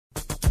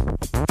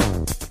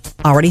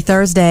Already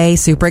Thursday,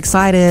 super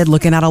excited,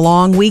 looking at a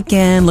long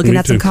weekend, looking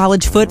at some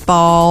college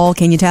football.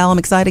 Can you tell I'm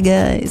excited,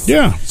 guys?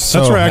 Yeah, that's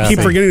right. I keep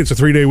forgetting it's a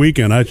 3-day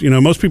weekend.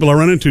 Most people I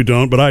run into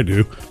don't, but I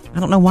do. I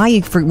don't know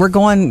why we're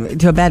going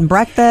to a bed and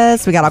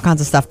breakfast. We got all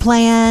kinds of stuff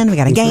planned. We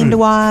got a game to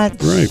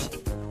watch. Right.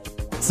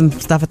 Some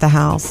stuff at the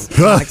house.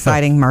 Not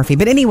exciting, Murphy.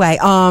 But anyway,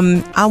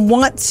 I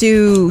want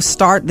to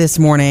start this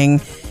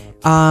morning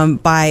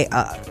by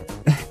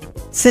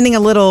sending a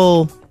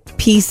little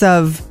piece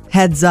of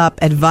heads up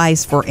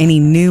advice for any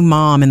new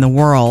mom in the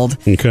world.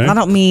 Okay. I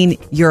don't mean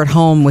you're at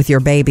home with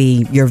your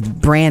baby, you're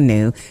brand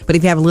new, but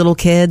if you have little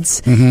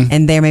kids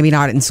and they're maybe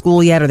not in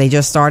school yet or they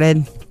just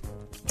started,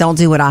 don't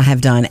do what I have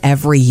done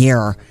every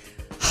year.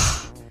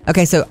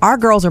 Okay, so our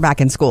girls are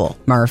back in school,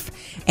 Murph.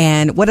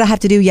 And what did I have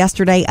to do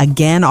yesterday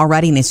again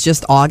already? And it's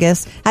just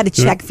August. I had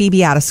to check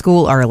Phoebe out of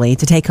school early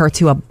to take her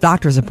to a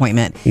doctor's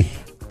appointment.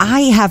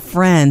 I have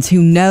friends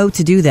who know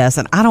to do this,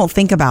 and I don't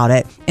think about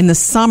it. In the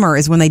summer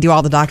is when they do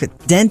all the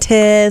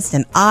dentist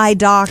and eye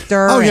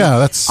doctor. Oh, yeah.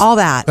 That's all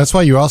that. That's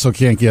why you also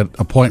can't get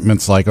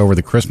appointments like over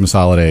the Christmas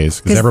holidays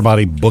because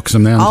everybody books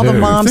them then, all too. the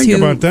moms think who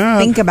about that.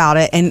 think about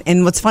it.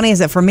 And what's funny is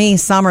that for me,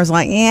 summer's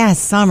like, yeah,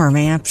 summer,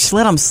 man. Just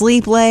let them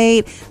sleep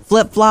late,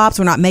 flip-flops.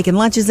 We're not making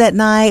lunches at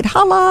night.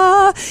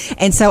 Holla.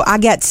 And so I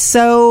get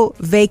so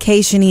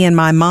vacation-y in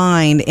my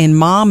mind in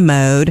mom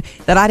mode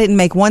that I didn't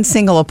make one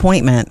single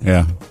appointment.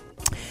 Yeah.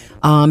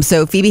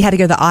 So Phoebe had to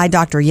go to the eye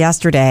doctor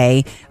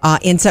yesterday.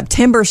 In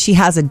September, she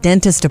has a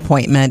dentist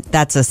appointment.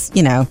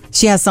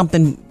 She has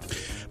something.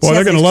 Well,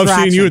 they're going to love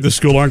seeing you at the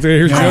school, aren't they?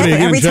 Here's Jody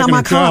again, every time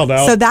I child come.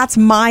 out. So that's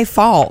my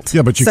fault.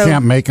 Yeah, but you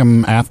can't make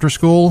them after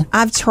school?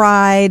 I've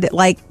tried,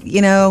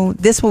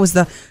 this was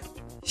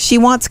she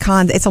wants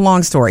it's a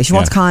long story. She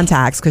wants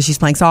contacts because she's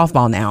playing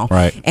softball now.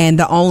 Right. And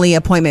the only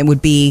appointment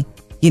would be,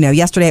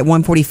 yesterday at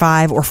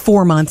 1:45 or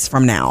 4 months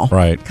from now.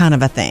 Right. Kind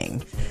of a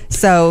thing.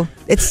 So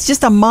it's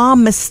just a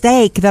mom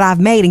mistake that I've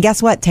made. And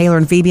guess what, Taylor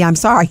and Phoebe? I'm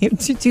sorry.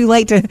 It's too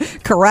late to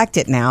correct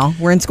it now.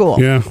 We're in school.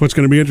 Yeah, what's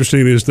going to be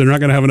interesting is they're not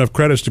going to have enough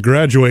credits to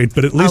graduate,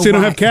 but at least they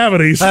don't have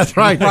cavities. That's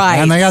right. Right.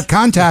 And they got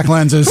contact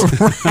lenses.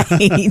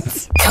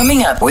 Right.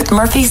 Coming up with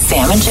Murphy,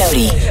 Sam, and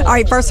Jody. All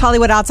right, first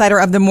Hollywood Outsider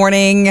of the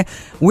morning.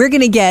 We're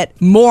going to get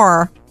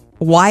more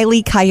Wile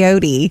E.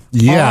 Coyote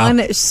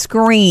on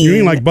screen. You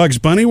mean like Bugs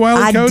Bunny, Wile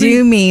E. Coyote? I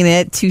do mean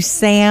it, to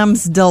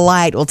Sam's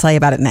delight. We'll tell you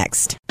about it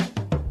next.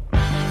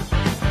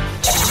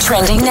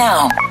 Trending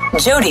now,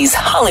 Jody's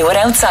Hollywood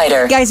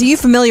Outsider. Guys, are you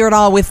familiar at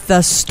all with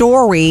the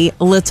story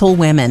Little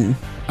Women?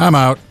 I'm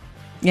out.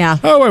 Yeah.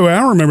 Oh, wait, I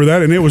don't remember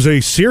that. And it was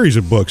a series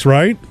of books,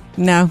 right?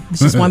 No,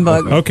 it's just one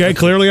book. Okay,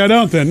 clearly I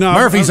don't then. No,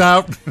 Murphy's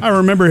out. I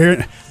remember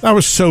hearing, I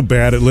was so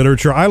bad at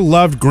literature. I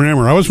loved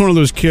grammar. I was one of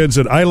those kids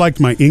that I liked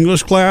my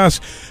English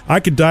class. I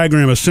could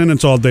diagram a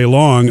sentence all day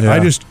long. Yeah. I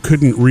just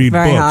couldn't read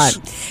Very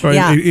books. hot.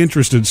 Yeah.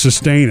 Interested,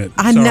 sustain it.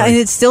 I know, and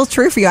it's still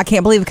true for you. I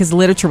can't believe it because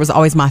literature was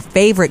always my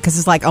favorite because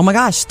it's like, oh my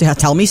gosh,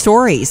 tell me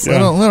stories.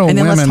 Yeah. Little and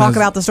then let's Women talk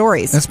about the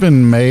stories. It's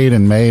been made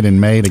and made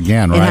and made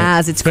again, right? It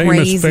has. It's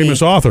crazy.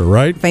 Famous author,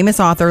 right? Famous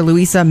author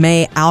Louisa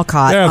May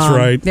Alcott. That's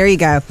right. There you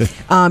go.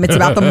 It's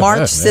about the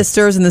March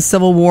sisters in the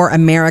Civil War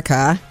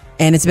America.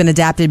 And it's been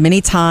adapted many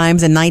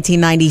times in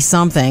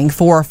 1990-something,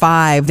 4 or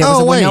 5. There was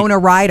a Winona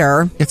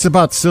Ryder. It's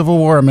about Civil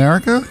War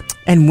America?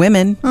 And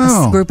women,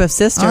 a group of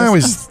sisters. I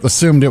always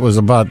assumed it was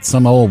about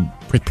some old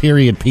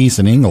period piece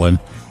in England.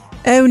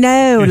 Oh,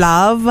 no,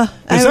 love.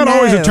 Is that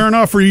always a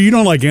turnoff for you? You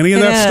don't like any of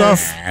that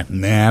stuff?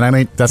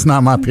 Nah, that's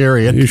not my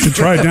period. You should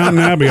try Downton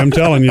Abbey, I'm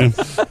telling you.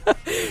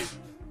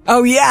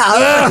 Oh,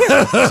 yeah.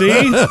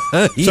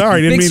 See?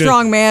 Sorry, didn't Big mean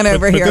strong man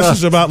over but here. This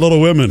is about Little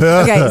Women.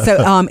 Okay,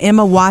 so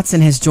Emma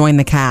Watson has joined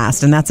the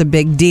cast, and that's a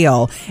big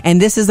deal.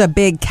 And this is a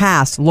big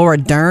cast. Laura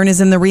Dern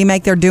is in the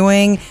remake they're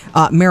doing.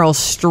 Meryl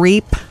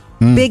Streep.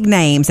 Big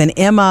names. And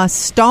Emma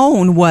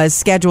Stone was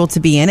scheduled to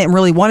be in it and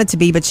really wanted to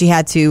be, but she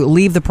had to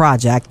leave the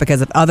project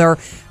because of other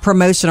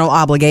promotional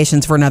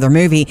obligations for another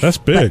movie. That's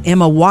big. But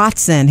Emma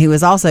Watson, who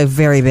is also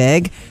very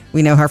big.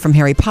 We know her from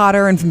Harry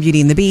Potter and from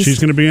Beauty and the Beast. She's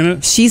going to be in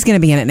it? She's going to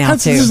be in it now,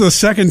 too. This is the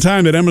second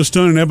time that Emma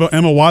Stone and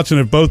Emma Watson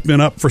have both been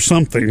up for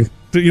something.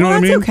 You know what I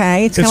mean? That's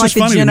okay. It's kind of like just the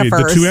funny to me,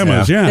 Jennifers. the two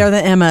Emmas, yeah. They're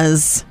the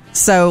Emmas.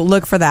 So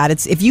look for that.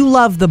 It's if you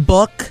love the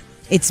book,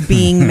 it's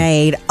being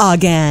made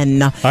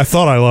again. I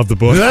thought I loved the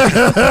book.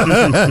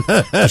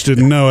 Just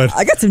didn't know it.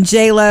 I got some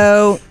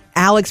J-Lo,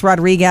 Alex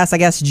Rodriguez, I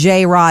guess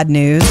J-Rod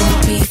news.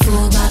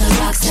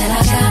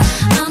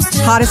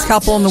 Hottest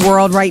couple in the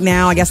world right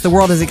now. I guess the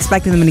world is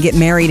expecting them to get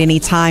married any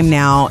time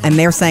now. And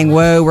they're saying,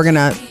 whoa, we're going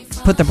to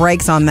put the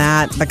brakes on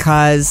that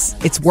because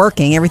it's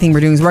working. Everything we're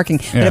doing is working.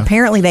 Yeah. But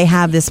apparently they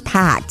have this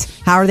pact.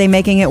 How are they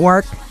making it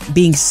work?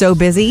 Being so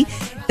busy.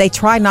 They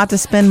try not to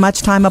spend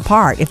much time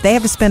apart. If they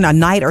have to spend a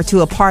night or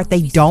two apart,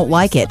 they don't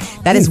like it.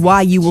 That is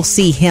why you will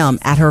see him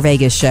at her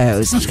Vegas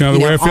shows. That's kind of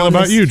the way I feel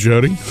about you,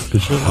 Jody.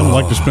 I don't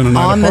like to spend a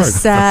night on apart. the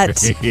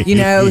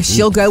set.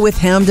 She'll go with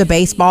him to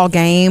baseball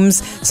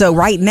games. So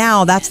right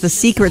now, that's the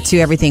secret to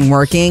everything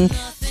working.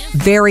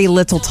 very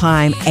little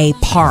time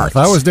apart. If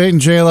I was dating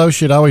J-Lo,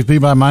 she'd always be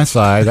by my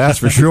side. That's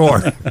for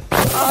sure.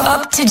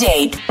 Up to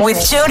date with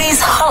Jody's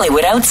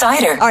Hollywood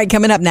Outsider. All right,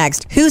 coming up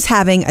next, who's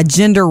having a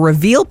gender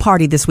reveal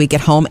party this week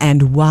at home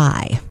and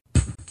why?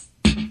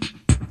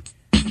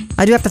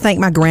 I do have to thank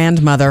my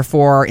grandmother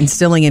for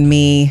instilling in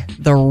me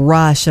the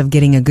rush of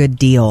getting a good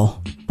deal.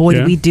 Boy,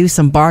 did we do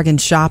some bargain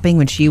shopping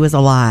when she was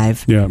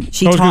alive. Yeah.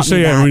 She I was taught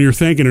me that. when you're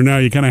thanking her now,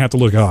 you kind of have to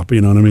look up. You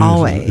know what I mean?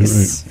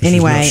 Always. Right.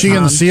 Anyway. Is she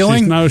in the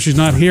ceiling? She's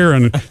not here,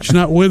 and she's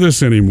not with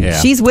us anymore.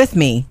 Yeah. She's with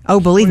me. Oh,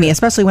 believe me,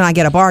 especially when I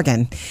get a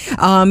bargain.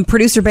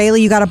 Producer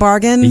Bailey, you got a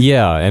bargain?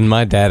 Yeah, and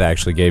my dad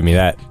actually gave me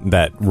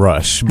that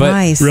rush. But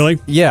Nice. Really?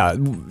 Yeah,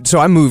 so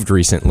I moved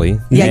recently.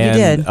 Yeah, you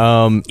and,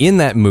 did. In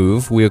that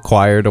move, we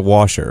acquired a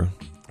washer.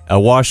 A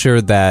washer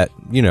that,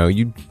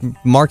 you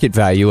market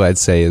value, I'd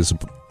say, is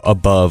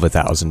above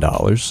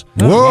 $1,000.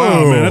 Whoa.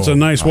 Wow, man, that's a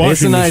nice washing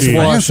It's a nice machine.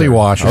 Fancy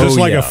washer. Just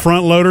like yeah. a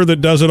front loader that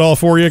does it all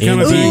for you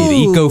kind of thing?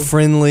 Indeed.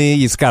 Eco-friendly.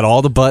 It's got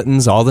all the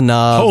buttons, all the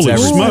knobs. Holy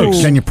everything.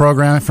 smokes. Can you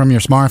program it from your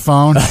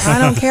smartphone? I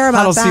don't care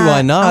about that. I don't see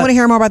why not. I want to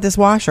hear more about this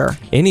washer.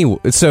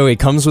 So it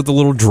comes with a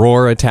little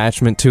drawer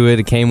attachment to it.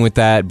 It came with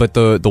that, but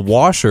the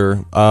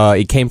washer,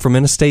 it came from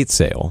an estate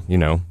sale. You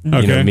know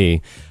Okay.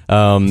 me,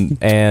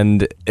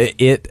 and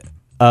it.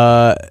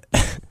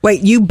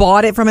 Wait, you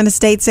bought it from an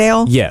estate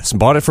sale? Yes,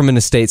 bought it from an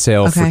estate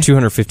sale for Okay.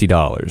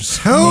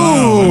 $250.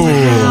 Oh.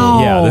 Wow.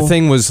 Yeah, the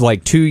thing was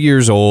like 2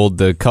 years old.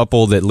 The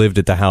couple that lived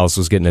at the house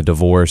was getting a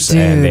divorce, Dude.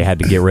 and they had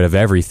to get rid of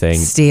everything.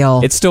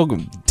 Steal. It's still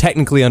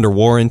technically under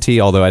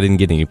warranty, although I didn't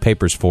get any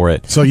papers for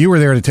it. So you were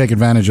there to take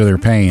advantage of their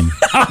pain.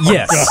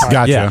 Yes,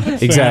 Gotcha. Yeah,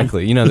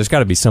 exactly. There's got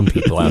to be some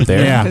people out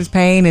there. Yeah. His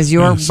pain is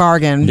your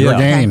bargain. Your Yeah.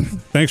 gain.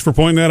 Thanks for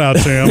pointing that out,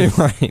 Sam.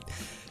 Right.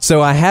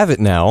 So I have it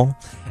now,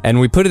 and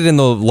we put it in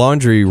the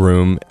laundry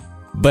room,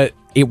 but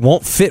it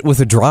won't fit with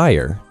a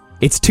dryer.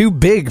 It's too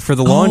big for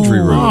the laundry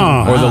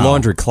room or the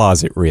laundry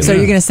closet, really. So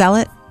you're going to sell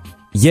it?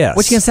 yes.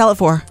 What you going to sell it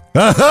for?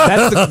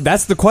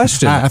 That's the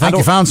question. I think you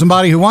don't- found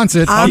somebody who wants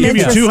it. I'll I'm give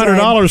you interested.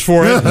 $200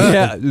 for it.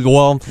 Yeah.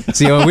 Well,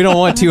 see, we don't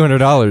want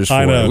 $200 for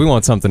I know. it. We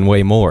want something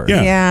way more.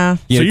 Yeah. Yeah.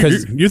 You So know,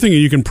 'cause you're thinking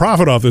you can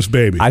profit off this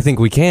baby. I think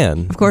we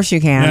can. Of course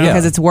you can, Yeah.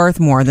 because it's worth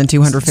more than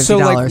 $250. So,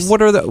 like,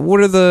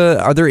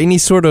 are there any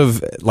sort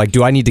of, like,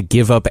 do I need to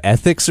give up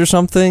ethics or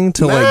something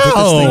to, like, get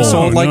this thing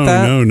sold like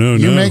that? No.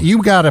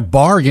 You got a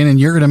bargain, and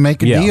you're going to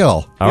make a Yeah.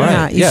 deal. All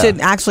Yeah, right. you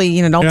should actually,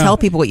 don't Yeah. tell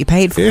people what you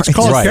paid for It's it.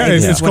 called Right.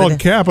 it's Yeah. called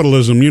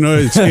capitalism.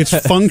 It's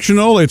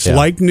functional. It's Yeah.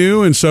 like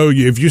new, and so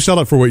if you sell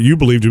it for what you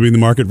believe to be the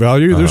market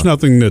value, there's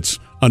nothing that's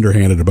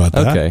underhanded about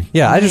that. Okay.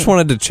 Yeah, I just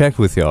wanted to check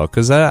with y'all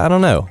because I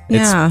don't know.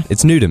 Yeah.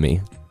 It's new to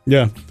me.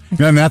 Yeah.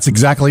 And that's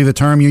exactly the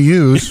term you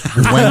use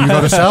when you go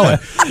to sell it.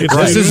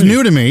 This is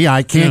new to me.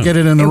 I can't get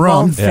it in the It room.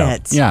 won't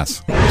fit.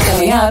 Yes.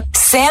 Coming up,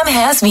 Sam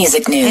has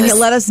music And news. you'll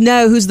let us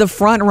know who's the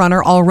front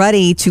runner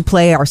already to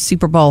play our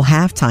Super Bowl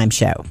halftime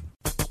show.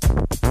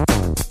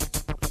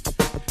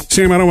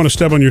 Sam, I don't want to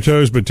step on your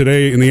toes, but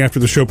today in the After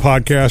the Show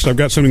podcast, I've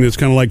got something that's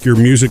kind of like your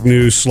music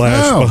news /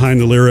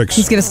 behind the lyrics.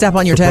 He's going to step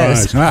on your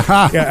toes.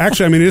 Yeah,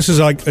 actually, I mean, this is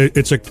like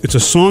it's a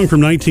song from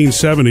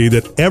 1970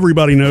 that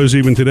everybody knows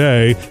even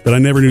today that I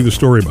never knew the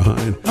story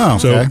behind. Oh,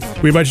 okay.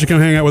 So we invite you to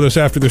come hang out with us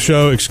after the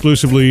show.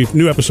 Exclusively,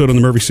 new episode on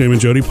the Murphy, Sam, and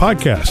Jody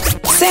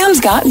podcast. Sam's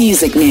got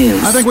music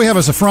news. I think we have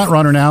as a front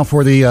runner now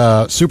for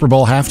the Super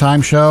Bowl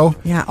halftime show.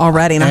 Yeah,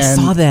 already. And I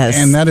saw this.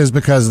 And that is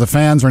because the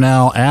fans are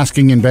now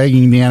asking and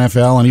begging the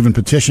NFL and even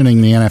petitioning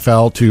the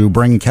NFL to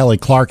bring Kelly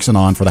Clarkson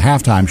on for the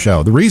halftime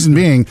show. The reason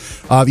being,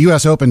 the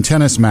U.S. Open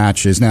tennis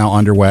match is now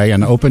underway,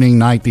 and opening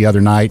night the other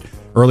night,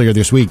 earlier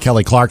this week,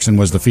 Kelly Clarkson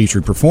was the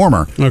featured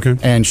performer. Okay.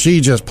 And she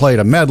just played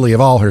a medley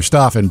of all her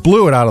stuff and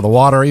blew it out of the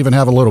water. Even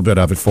have a little bit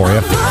of it for you.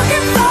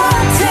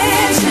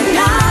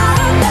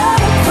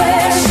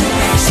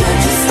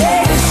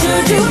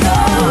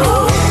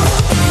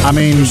 I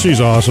mean, She's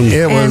awesome.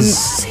 it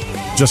was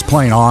just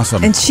plain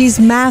awesome. And she's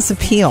mass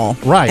appeal.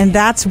 Right. And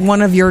that's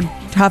one of your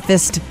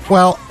toughest,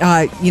 Well,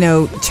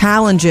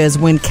 challenges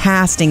when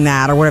casting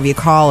that or whatever you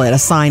call it,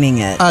 assigning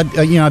it. I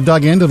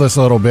dug into this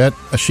a little bit.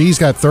 She's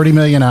got 30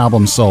 million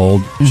albums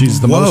sold. She's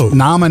the Whoa. most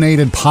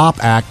nominated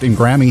pop act in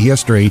Grammy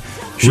history.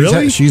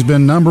 Really? She's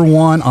been number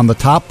one on the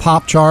top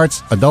pop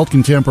charts, adult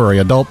contemporary,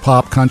 adult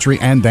pop, country,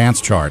 and dance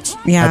charts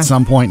Yeah. at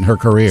some point in her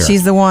career.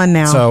 She's the one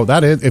now. So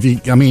that is,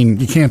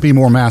 you can't be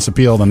more mass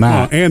appeal than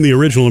that. And the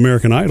original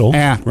American Idol.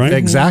 Yeah, right?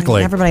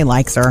 exactly. Everybody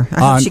likes her.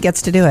 I hope she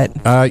gets to do it.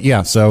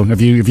 Yeah, so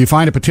if you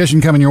find a petition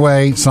coming your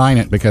way, sign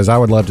it, because I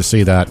would love to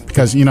see that.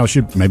 Because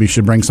maybe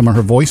should bring some of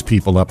her voice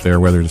people up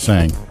there with her to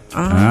sing.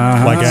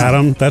 Like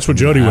Adam. That's what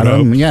Jody would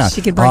Adam, hope. yeah.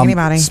 She could bring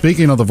anybody.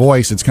 Speaking of The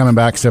Voice, it's coming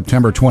back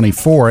September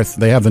 24th.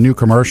 They have the new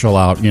commercial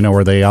out,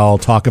 where they all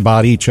talk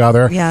about each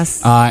other.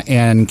 Yes.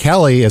 And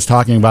Kelly is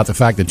talking about the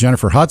fact that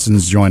Jennifer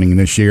Hudson's joining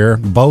this year,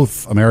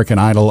 both American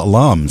Idol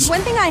alums.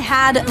 One thing I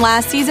had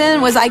last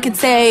season was I could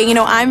say,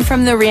 I'm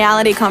from the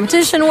reality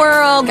competition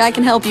world. I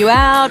can help you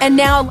out. And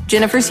now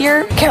Jennifer's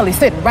here. Kelly's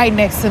sitting right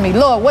next to me.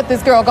 Lord, what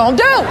this girl gonna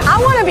do? I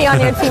want to be on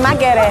your team. I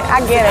get it.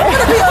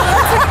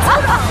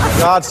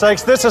 God's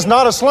sakes, this is is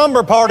not a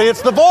slumber party,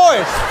 it's The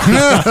Voice.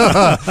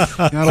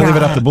 Gotta leave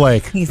it up to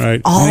Blake. He's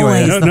Right.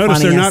 always the Notice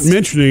they're not funniest.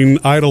 mentioning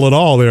Idol at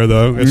all there,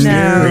 though. It's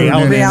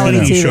No, reality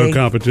TV. show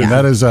competition.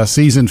 That is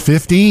season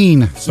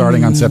 15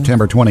 starting on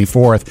September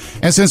 24th.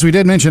 And since we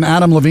did mention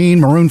Adam Levine,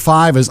 Maroon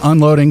 5 is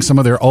unloading some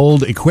of their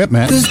old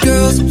equipment. What do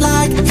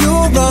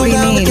you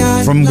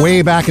mean? From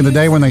way back in the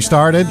day when they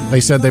started, they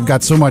said they've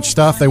got so much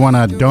stuff they want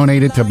to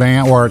donate it to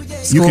band, or you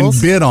can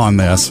Schools? bid on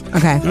this.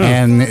 Okay.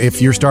 And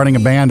if you're starting a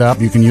band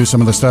up, you can use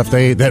some of the stuff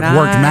that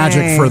worked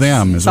magic for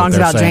them. Is Songs what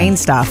they're about saying. Jane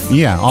stuff.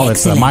 Yeah, all that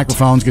stuff. Excellent.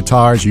 Microphones,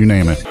 guitars, you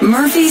name it.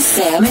 Murphy,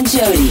 Sam, and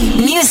Jody.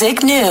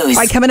 Music news. All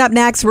right, coming up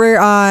next, we're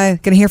going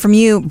to hear from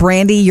you.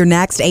 Brandy, you're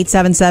next.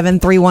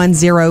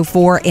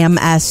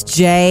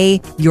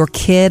 877-310-4MSJ. Your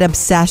kid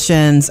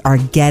obsessions are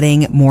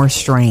getting more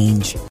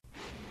strange.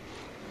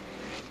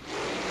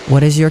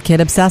 What is your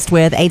kid obsessed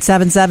with?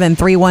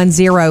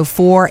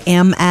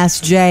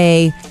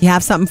 877-310-4MSJ. You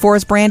have something for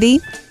us, Brandy?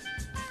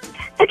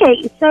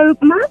 Okay, so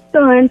my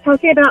son,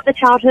 talking about the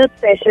childhood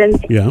obsessions,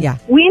 Yeah.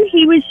 when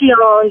he was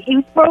young, he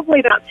was probably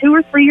about 2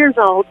 or 3 years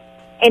old,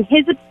 and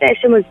his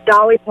obsession was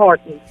Dolly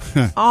Parton.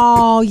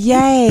 Oh,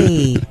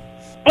 yay.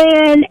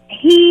 And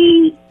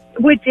he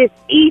would just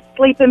eat,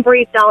 sleep, and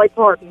breathe Dolly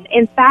Parton.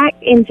 In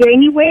fact, in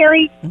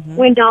January,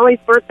 when Dolly's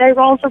birthday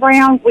rolls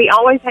around, we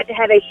always had to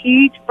have a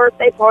huge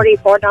birthday party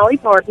for Dolly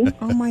Parton.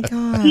 Oh, my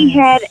God. He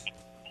had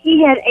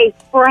a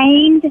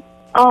framed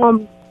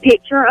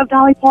picture of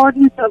Dolly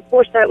Parton, so of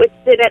course that would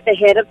sit at the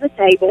head of the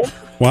table.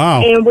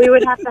 Wow. And we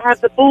would have to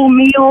have the full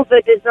meal,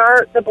 the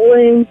dessert, the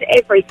balloons,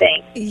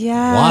 everything.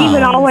 Yeah. He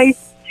would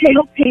always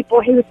tell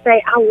people, he would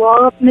say, I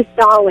love Miss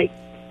Dolly.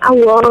 I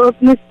love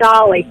Miss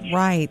Dolly.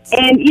 Right.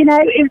 And, it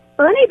was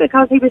funny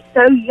because he was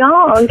so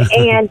young,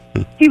 and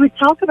he would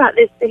talk about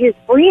this to his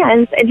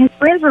friends, and his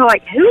friends were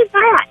like, who is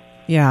that?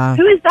 Yeah.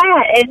 Who is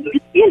that? And,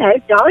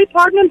 Dolly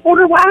Parton and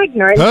Porter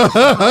Wagner. And Oh,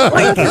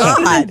 my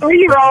God.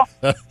 3-year-old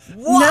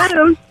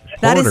knows.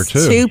 That Porter, is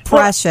too. too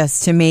precious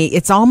to me.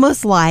 It's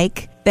almost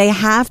like they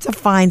have to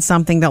find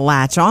something to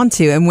latch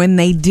onto. And when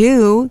they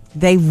do,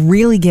 they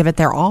really give it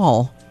their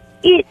all.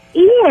 It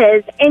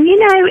is. And,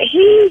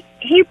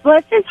 he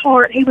bless his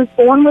heart, he was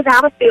born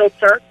without a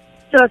filter.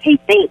 So if he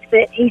thinks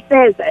it, he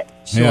says it.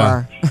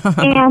 Sure.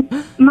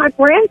 And my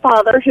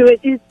grandfather, who is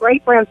his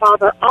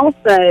great-grandfather,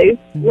 also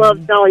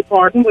loves Dolly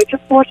Parton, which,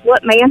 of course,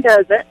 what man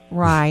doesn't?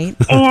 Right.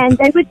 And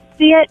they would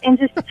sit and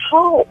just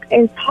talk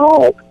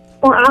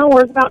for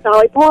hours about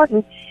Dolly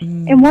Parton.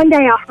 And one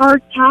day I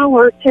heard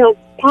Tyler tell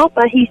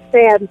Papa, he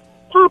said,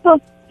 Papa,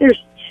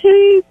 there's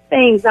 2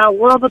 things I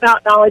love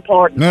about Dolly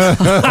Parton. And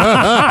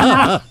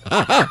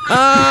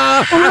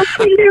I'm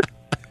sitting there,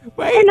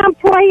 and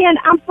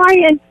I'm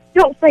praying,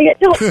 don't say it.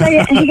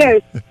 And he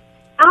goes,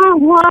 I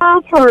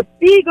love her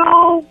big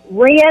old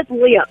red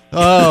lips.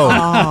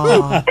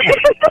 Oh.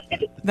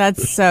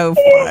 That's so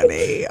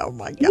funny. Oh,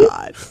 my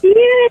God.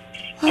 Yes.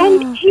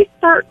 And he's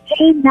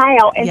 13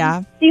 now, and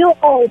Yeah. he still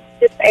holds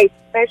just a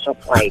special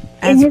place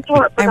in his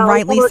heart for And Dolly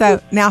rightly Parton.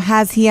 so. Now,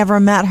 has he ever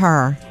met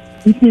her?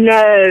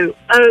 No.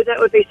 Oh, that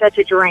would be such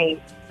a dream.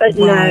 But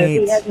no, Right.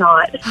 he has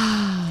not.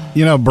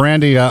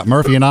 Brandy,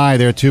 Murphy and I,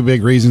 there are 2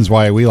 big reasons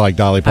why we like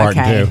Dolly Parton,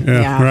 Okay. too.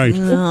 Yeah, right.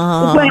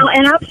 Well,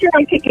 and I'm sure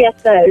I could guess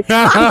those.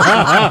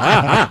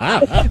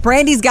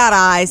 Brandy's got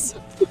eyes.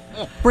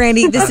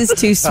 Brandy, this is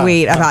too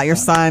sweet about your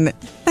son.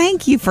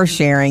 Thank you for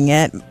sharing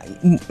it.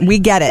 We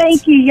get it.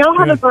 Thank you. Y'all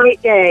have a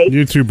great day.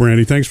 You too,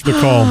 Brandy. Thanks for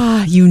the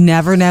call. You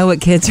never know what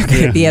kids are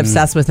going to be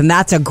obsessed with, and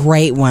that's a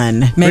great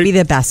one. Maybe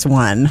the best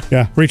one.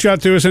 Yeah. Reach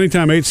out to us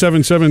anytime,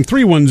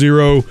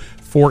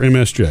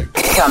 877-310-4MSJ.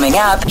 Coming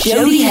up,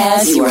 Jody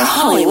has your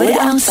Hollywood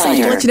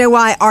Outsider. Let you know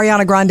why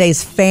Ariana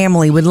Grande's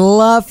family would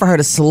love for her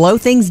to slow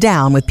things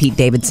down with Pete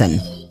Davidson.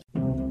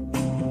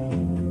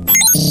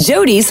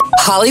 Jody's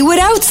Hollywood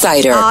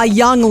Outsider.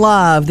 Young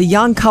love, the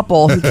young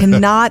couple who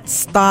cannot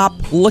stop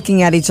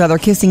looking at each other,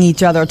 kissing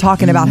each other,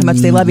 talking about how much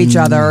they love each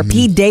other.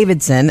 Pete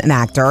Davidson, an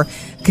actor,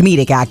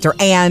 comedic actor,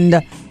 and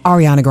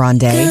Ariana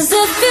Grande.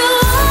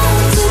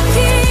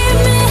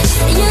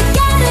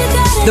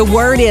 The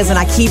word is, and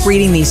I keep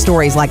reading these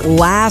stories, like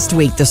last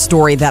week, the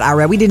story that I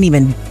read, we didn't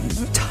even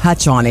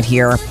touch on it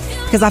here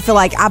because I feel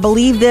like I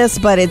believe this,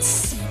 but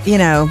it's,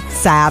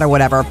 sad or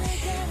whatever.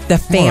 The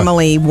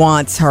family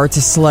wants her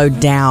to slow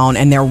down,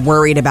 and they're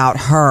worried about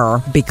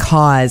her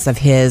because of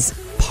his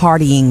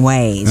partying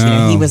ways.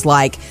 He was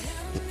like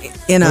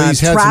in a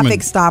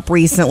traffic stop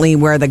recently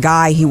where the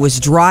guy who was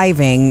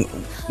driving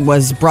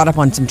was brought up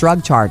on some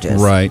drug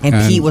charges. Right.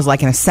 And Pete was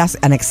like an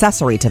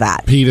accessory to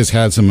that. Pete has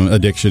had some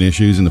addiction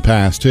issues in the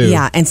past, too.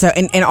 Yeah. And so,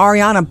 and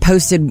Ariana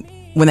posted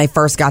when they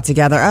first got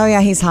together, oh,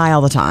 yeah, he's high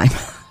all the time.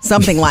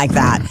 Something like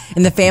that.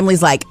 And the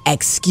family's like,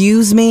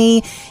 excuse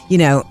me.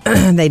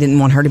 They didn't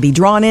want her to be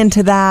drawn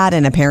into that.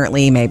 And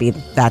apparently maybe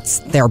that's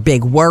their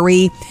big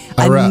worry.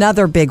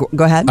 Another big,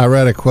 go ahead. I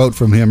read a quote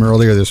from him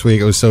earlier this week.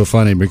 It was so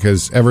funny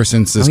because ever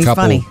since this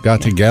couple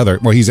got together,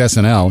 well, he's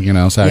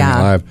SNL, Saturday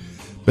Night Live.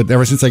 But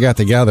ever since they got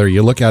together,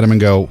 you look at him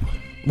and go,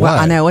 Well,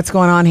 I know. What's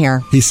going on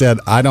here? He said,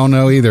 I don't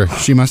know either.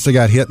 She must have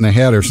got hit in the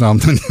head or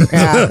something.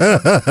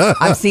 Yeah.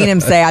 I've seen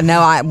him say, I know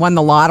I won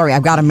the lottery.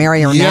 I've got to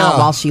marry her now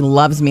while she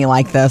loves me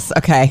like this.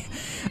 Okay.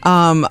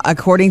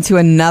 According to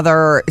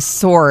another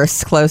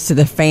source close to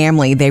the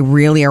family, they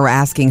really are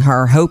asking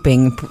her,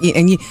 hoping,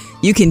 and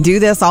you can do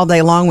this all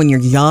day long when you're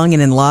young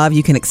and in love.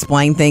 You can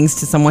explain things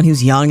to someone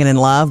who's young and in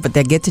love, but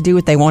they get to do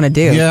what they want to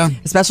do. Yeah.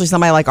 Especially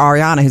somebody like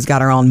Ariana, who's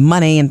got her own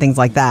money and things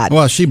like that.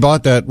 Well, she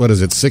bought that,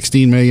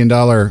 $16 million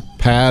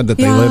pad that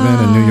they live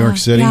in New York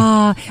City.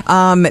 Yeah.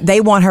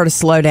 They want her to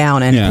slow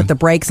down and put the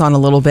brakes on a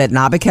little bit,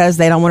 not because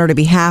they don't want her to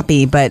be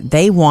happy, but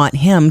they want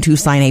him to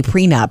sign a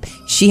prenup.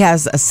 She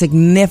has a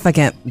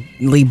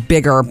significantly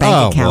bigger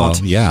bank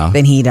account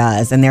than he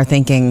does. And they're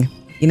thinking,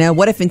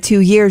 what if in 2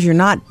 years you're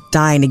not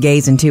dying to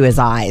gaze into his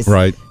eyes?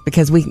 Right.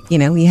 Because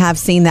we have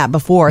seen that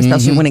before,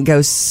 especially when it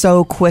goes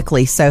so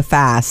quickly, so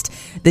fast.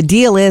 The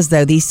deal is,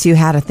 though, these two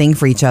had a thing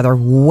for each other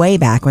way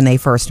back when they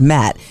first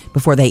met,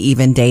 before they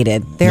even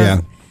dated.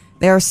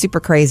 They're super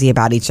crazy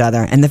about each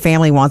other, and the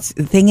family wants.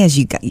 The thing is,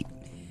 you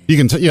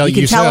can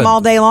tell them all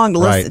day long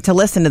to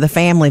listen to the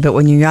family, but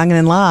when you're young and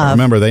in love,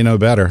 remember, they know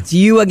better. It's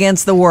you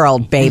against the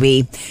world,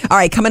 baby. All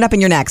right, coming up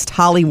in your next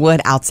Hollywood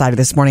Outsider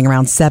this morning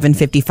around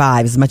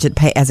 7:55. As much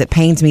as it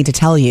pains me to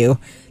tell you,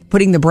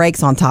 putting the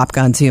brakes on Top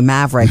Gun 2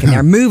 Maverick, and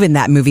they're moving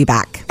that movie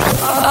back.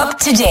 Up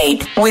to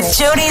date with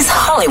Jody's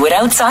Hollywood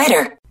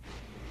Outsider.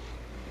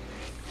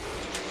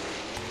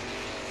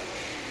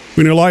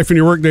 When your life and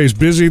your workday is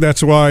busy,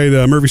 that's why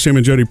the Murphy, Sam,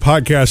 and Jody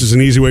podcast is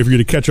an easy way for you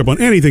to catch up on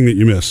anything that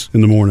you miss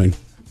in the morning.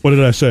 What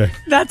did I say?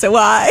 That's a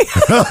why. You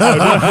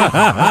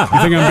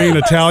think I'm being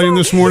Italian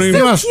this morning?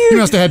 You must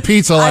have had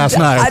pizza last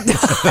night.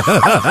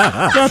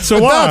 That's a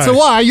why. That's a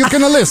why. You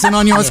can listen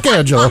on your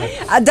schedule.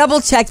 I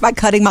double-checked by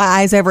cutting my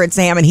eyes over at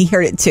Sam, and he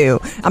heard it too.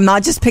 I'm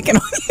not just picking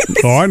on you.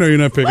 Oh, I know you're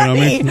not picking on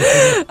me.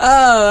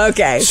 Oh,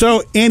 okay.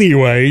 So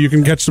anyway, you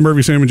can catch the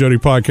Murphy, Sam, and Jody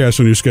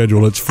podcast on your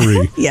schedule. It's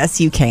free. Yes,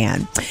 you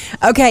can.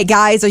 Okay,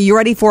 guys, are you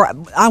ready for...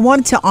 I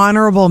want to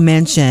honorable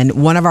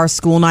mention one of our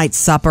school night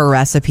supper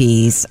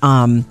recipes.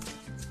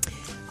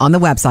 On the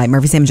website,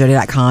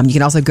 murphysamandjody.com. You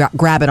can also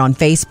grab it on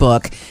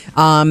Facebook.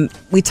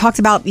 We talked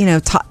about,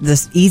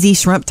 this easy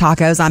shrimp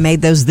tacos. I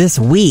made those this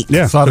week.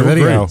 Yeah, saw the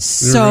video.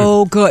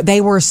 So good. They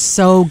were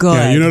so good.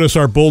 Yeah, you notice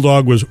our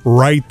bulldog was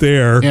right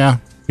there. Yeah.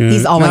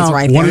 He's always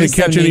right there. Wanted to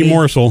catch any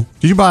morsel.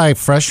 Did you buy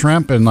fresh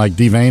shrimp and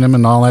devein them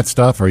and all that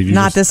stuff? Or you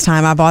Not this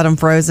time. I bought them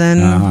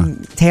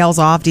frozen, tails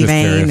off,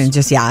 deveined,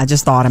 and I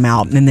just thawed them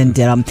out and then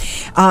did them.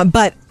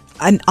 But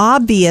an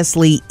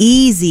obviously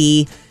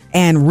easy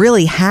and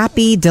really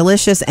happy,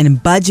 delicious,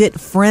 and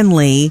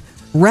budget-friendly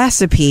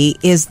recipe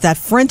is that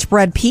French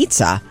bread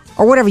pizza,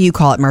 or whatever you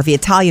call it, Murphy,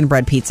 Italian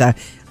bread pizza.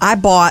 I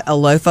bought a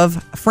loaf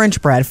of French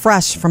bread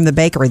fresh from the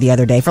bakery the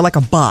other day for $1.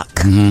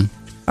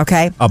 Mm-hmm.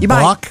 Okay? A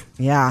buck?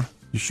 Yeah.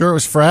 You sure it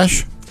was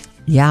fresh?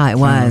 Yeah, it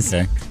was.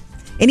 Okay.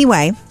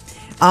 Anyway...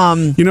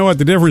 you know what?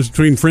 The difference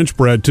between French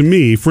bread, to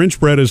me, French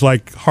bread is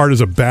like hard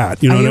as a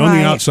bat, on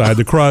the outside,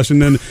 the crust, and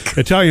then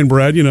Italian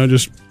bread,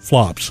 just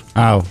flops.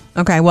 Oh.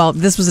 Okay, well,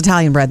 this was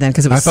Italian bread then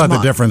because it was I thought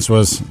the difference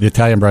was the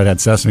Italian bread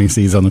had sesame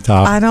seeds on the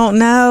top. I don't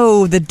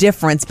know the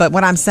difference, but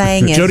what I'm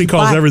saying is... Jody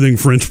calls everything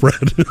French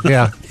bread.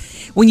 Yeah.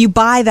 When you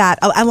buy that,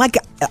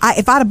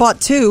 if I'd have bought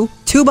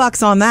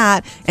 $2 on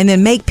that, and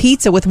then make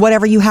pizza with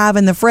whatever you have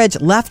in the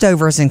fridge,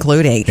 leftovers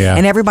including,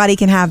 and everybody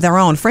can have their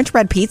own French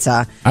bread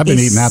pizza. I've been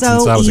eating that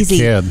since I was a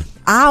kid.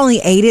 I only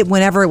ate it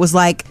whenever it was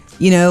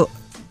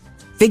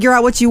figure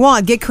out what you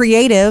want, get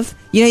creative.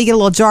 You get a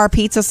little jar of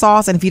pizza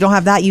sauce, and if you don't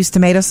have that, use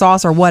tomato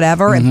sauce or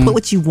whatever, and put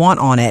what you want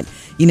on it.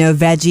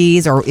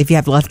 Veggies, or if you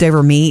have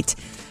leftover meat.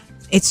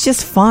 It's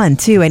just fun,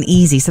 too, and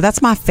easy. So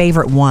that's my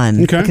favorite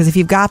one. Okay. Because if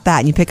you've got that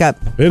and you pick up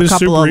a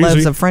couple of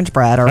loaves of French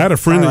bread. I had a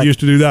friend that used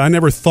to do that. I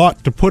never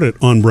thought to put it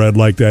on bread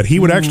like that. He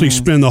would actually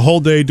spend the whole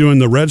day doing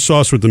the red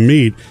sauce with the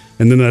meat,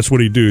 and then that's what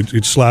he'd do.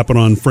 He'd slap it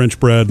on French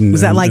bread and Was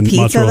that like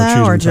pizza,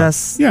 though, or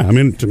just... Yeah,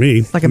 to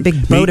me. Like a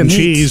big boat of meat.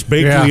 Cheese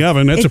baked in the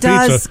oven. That's a pizza.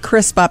 It does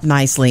crisp up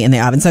nicely in the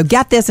oven. So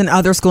get this and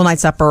other school night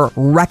supper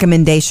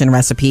recommendation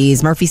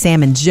recipes.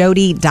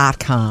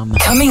 MurphySamandJody.com.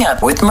 Coming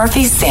up with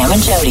Murphy, Sam,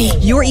 and Jody.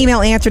 Your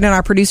email answered in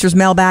our producer's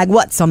mailbag.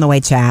 What's on the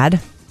way,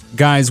 Chad?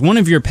 Guys, one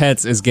of your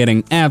pets is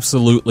getting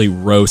absolutely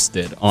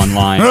roasted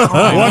online.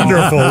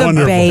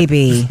 Wonderful.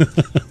 Baby.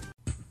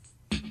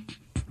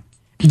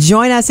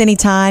 Join us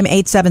anytime,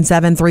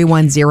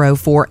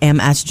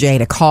 877-310-4MSJ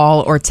to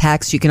call or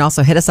text. You can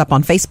also hit us up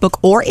on Facebook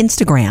or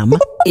Instagram.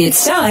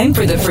 It's time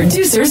for the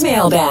producer's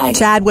mailbag.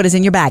 Chad, what is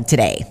in your bag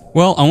today?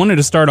 Well, I wanted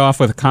to start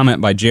off with a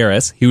comment by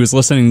Jairus. He was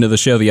listening to the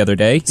show the other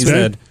day. He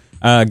said,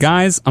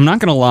 guys, I'm not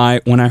going to lie.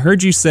 When I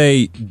heard you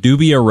say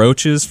dubia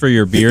roaches for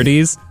your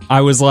beardies,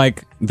 I was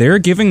like, they're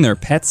giving their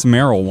pets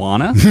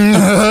marijuana?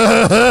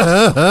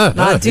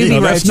 Not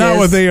dubia roaches. That's not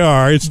what they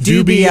are. It's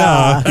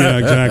dubia. Yeah,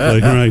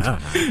 exactly. Right.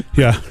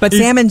 Yeah. But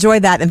Sam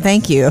enjoyed that, and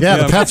thank you. Yeah,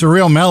 the pets are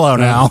real mellow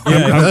now.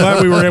 I'm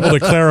glad we were able to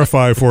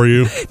clarify for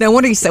you. No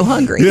wonder he's so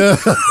hungry. Yeah.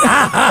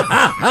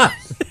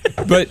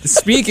 But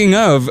speaking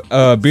of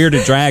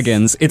bearded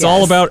dragons, it's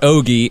all about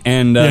Ogie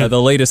and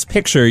the latest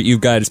picture you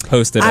guys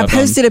posted. I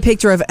posted a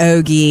picture of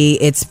Ogie.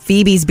 It's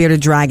Phoebe's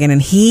bearded dragon,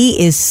 and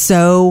he is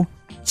so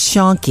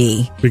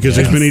chunky because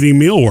he's been eating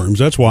mealworms.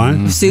 That's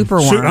why. Super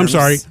worms. I'm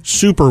sorry,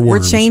 super worms.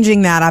 We're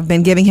changing that. I've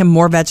been giving him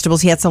more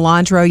vegetables. He had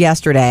cilantro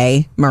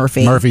yesterday,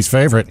 Murphy's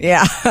favorite.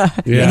 Yeah.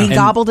 And he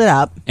gobbled it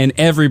up. And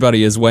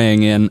everybody is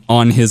weighing in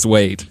on his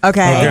weight.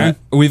 Okay.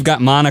 We've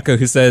got Monica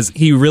who says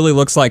he really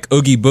looks like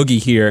Oogie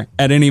Boogie here.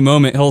 At any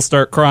moment, he'll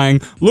start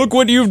crying, "Look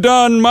what you've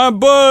done! My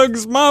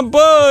bugs! My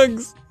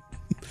bugs!"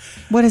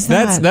 What is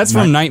that? That's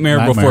from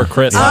Nightmare Before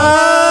Christmas.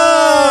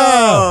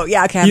 Oh,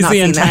 yeah. Okay, he's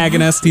the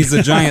antagonist. He's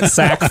a giant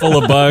sack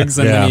full of bugs,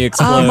 and then he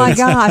explodes. Oh my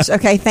gosh!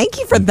 Okay, thank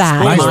you for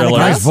that.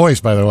 Nice voice,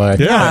 by the way.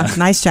 Yeah,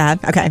 nice, Chad.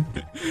 Okay,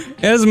 it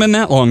hasn't been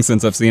that long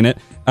since I've seen it.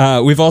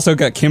 We've also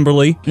got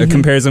Kimberly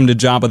compares him to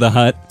Jabba the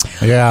Hutt.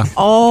 Yeah.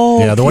 Oh,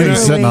 yeah. The way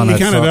he's sitting on that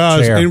he kind of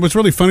does. chair. And what's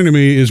really funny to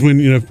me is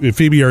when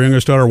Phoebe, our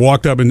youngest daughter,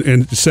 walked up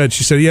and said,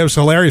 "Yeah, it was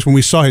hilarious when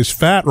we saw his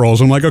fat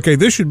rolls." I'm like, okay,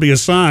 this should be a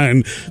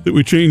sign that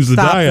we changed the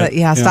diet.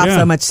 Stop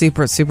so much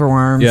super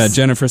worms. Yeah,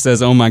 Jennifer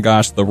says, "Oh my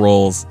gosh, the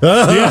rolls."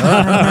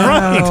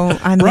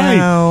 I know.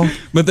 Right.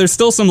 But there's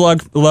still some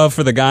love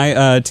for the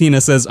guy. Tina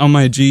says,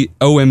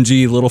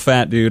 OMG, little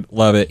fat dude.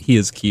 Love it. He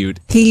is cute.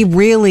 He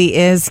really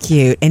is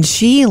cute, and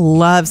she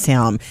loves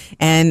him.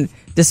 And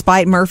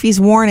despite Murphy's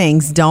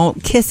warnings,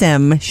 don't kiss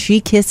him, she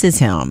kisses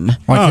him.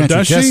 Why can't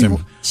does you kiss she?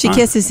 him? She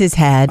kisses his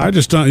head. I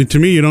just don't. To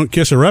me, you don't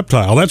kiss a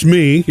reptile. That's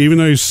me, even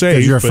though he's safe.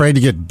 Because you're afraid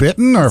to get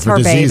bitten or for her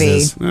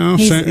diseases? baby. No,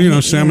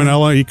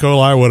 salmonella, E.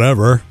 coli,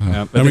 whatever.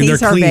 Yeah, I mean, he's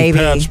they're her clean baby.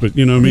 pets, but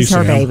me, He's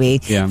her Sam.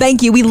 baby. Yeah.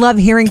 Thank you. We love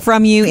hearing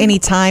from you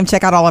anytime.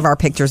 Check out all of our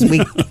pictures.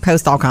 We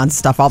post all kinds of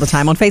stuff all the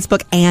time on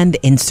Facebook and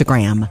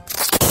Instagram.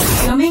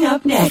 Coming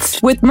up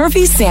next with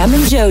Murphy, Sam,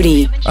 and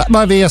Jody.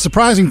 Might be a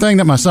surprising thing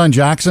that my son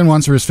Jackson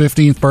wants for his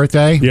 15th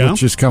birthday,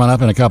 which is coming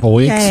up in a couple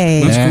weeks.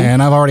 Yay. That's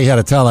and I've already had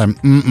to tell him,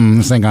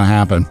 this ain't going to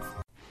happen.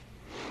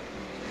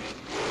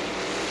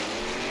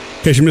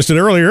 In case you missed it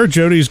earlier,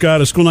 Jody's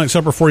got a school night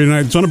supper for you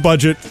tonight. It's on a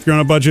budget. If you're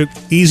on a budget,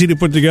 easy to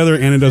put together,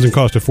 and it doesn't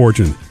cost a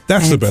fortune.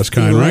 That's And the it's best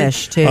kind,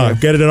 delish, right?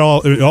 too. Get it at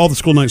all the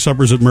school night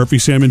suppers at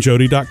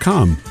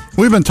murphysamandjody.com.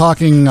 We've been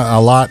talking a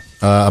lot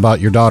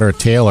about your daughter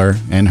Taylor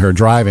and her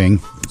driving,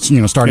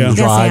 starting to Yes,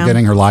 drive, Sam.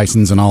 getting her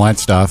license and all that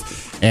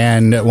stuff.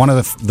 And one of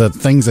the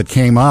things that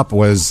came up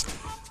was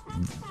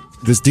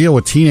this deal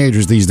with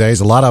teenagers these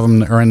days. A lot of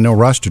them are in no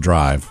rush to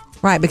drive.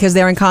 Right, because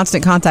they're in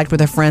constant contact with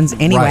their friends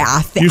anyway. Right.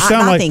 I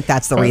think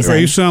that's the reason.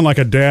 You sound like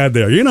a dad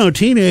there.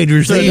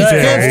 Teenagers these Kids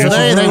days.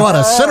 today, they want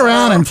to sit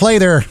around and play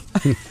their...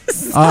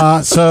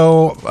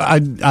 So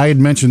I had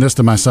mentioned this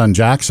to my son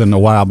Jackson a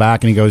while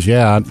back, and he goes,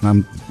 yeah,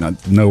 I'm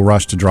no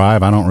rush to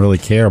drive. I don't really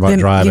care about Then,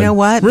 driving. you know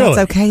what? Really?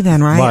 That's okay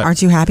then, right? But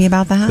Aren't you happy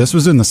about that? This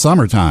was in the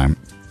summertime.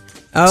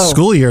 Oh.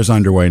 School year's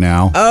underway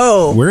now.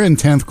 Oh. We're in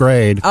 10th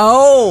grade.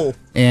 Oh.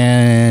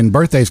 And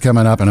birthday's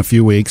coming up in a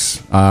few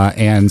weeks.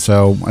 And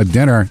so at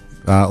dinner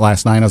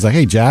last night, I was like,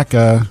 hey, Jack,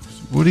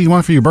 what do you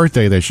want for your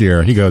birthday this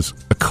year? He goes,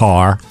 a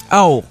car.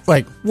 Oh.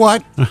 Like,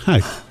 what? Hi.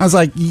 I was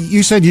like,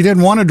 you said you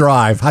didn't want to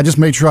drive. I just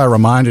made sure I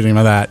reminded him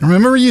of that.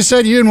 Remember you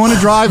said you didn't want to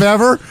drive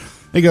ever?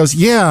 He goes,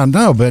 yeah,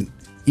 no, but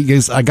he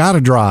goes, I got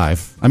to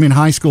drive. I'm in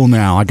high school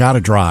now. I got to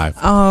drive.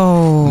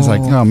 Oh. I was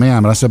like, oh,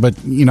 man. But I said, but,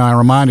 I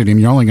reminded him,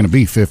 you're only going to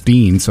be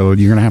 15, so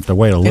you're going to have to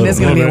wait a little It is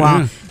going to be a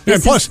while. Yeah,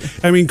 plus,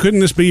 couldn't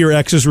this be your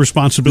ex's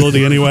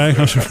responsibility anyway?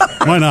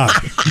 Why not?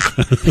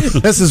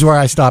 This is where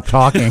I stopped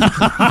talking.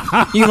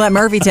 You let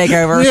Murphy take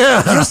over.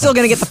 Yeah. You're still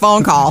going to get the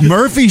phone call.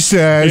 Murphy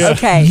says,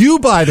 Okay. you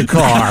buy the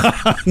car.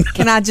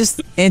 Can I just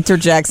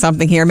interject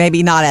something here?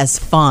 Maybe not as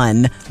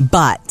fun,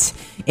 but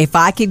if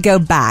I could go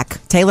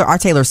back, our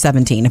Taylor's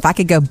 17. If I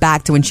could go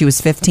back to when she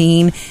was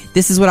 15,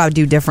 this is what I would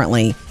do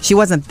differently. She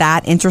wasn't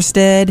that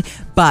interested,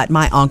 but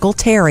my Uncle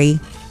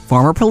Terry,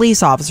 former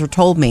police officer,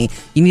 told me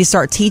you need to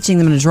start teaching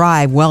them to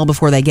drive well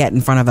before they get in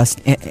front of us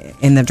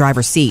in the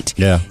driver's seat.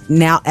 Yeah.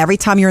 Now, every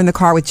time you're in the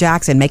car with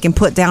Jackson, make him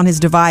put down his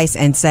device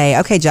and say,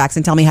 okay,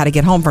 Jackson, tell me how to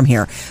get home from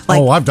here.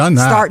 I've done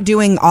that. Start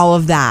doing all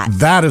of that.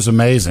 That is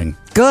amazing.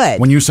 Good.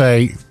 When you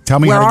say, tell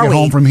me Where how to are get we?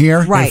 home from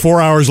here. Right. And 4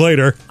 hours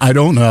later. I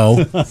don't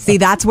know. See,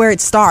 that's where it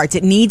starts.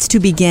 It needs to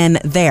begin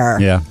there.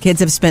 Yeah.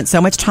 Kids have spent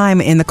so much time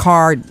in the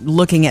car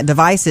looking at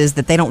devices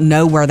that they don't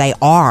know where they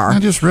are. I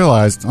just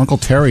realized Uncle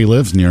Terry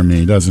lives near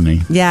me, doesn't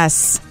he?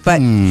 Yes,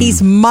 but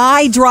he's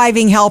my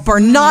driving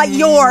helper, not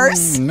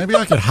yours. Maybe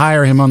I could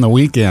hire him on the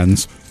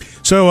weekends.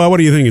 So,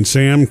 what are you thinking,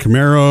 Sam?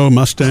 Camaro,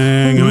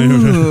 Mustang?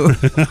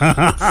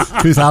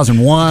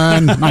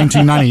 2001,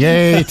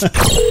 1998.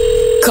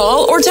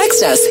 Call or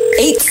text us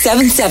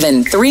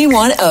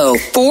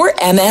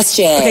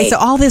 877-310-4MSJ. Okay, so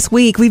all this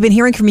week we've been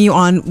hearing from you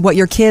on what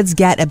your kids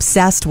get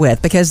obsessed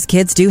with, because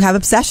kids do have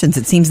obsessions.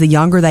 It seems the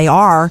younger they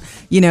are,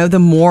 the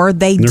more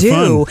they They're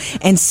do. fun.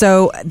 And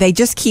so they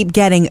just keep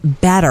getting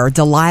better.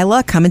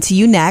 Delilah, coming to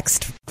you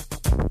next.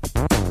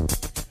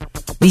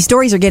 These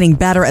stories are getting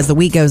better as the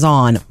week goes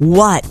on.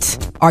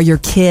 What are your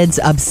kids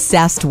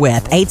obsessed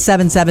with?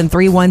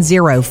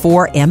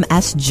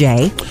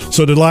 877-310-4MSJ.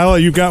 So, Delilah,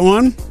 you got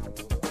one?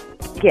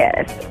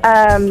 Yes.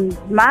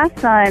 My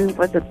son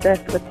was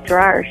obsessed with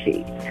dryer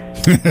sheets.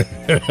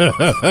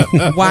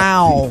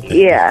 Wow.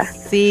 Yeah.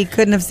 See,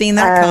 couldn't have seen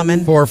that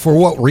coming. For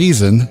what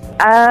reason?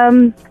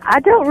 I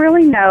don't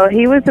really know.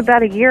 He was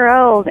about a year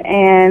old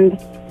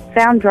and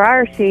found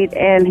dryer sheet,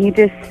 and he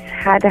just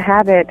had to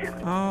have it.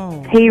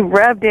 Oh. He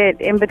rubbed it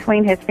in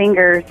between his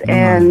fingers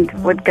and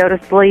would go to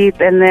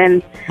sleep, and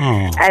then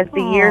as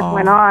the years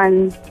went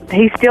on,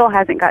 he still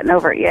hasn't gotten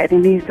over it yet,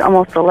 and he's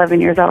almost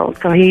 11 years old.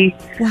 So he,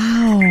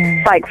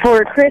 like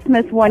for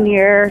Christmas one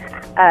year,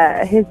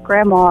 his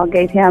grandma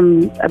gave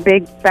him a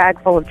big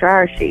bag full of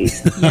dryer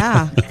sheets.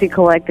 Yeah. She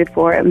collected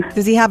for him.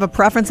 Does he have a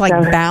preference like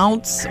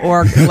Bounce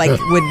or like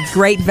would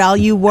Great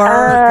Value work?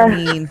 I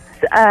mean,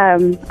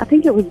 I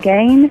think it was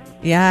Gain.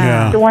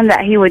 Yeah. The one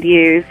that he would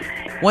use.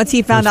 Once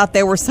he found out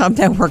there were some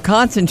that were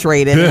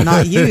concentrated and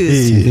not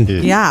used.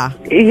 Yeah.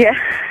 Yeah.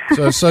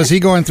 So is he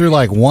going through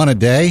like one a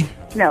day?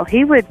 No,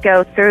 he would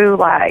go through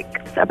like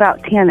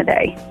about 10 a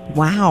day.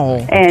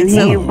 Wow.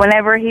 And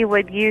whenever he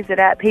would use it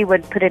up, he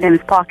would put it in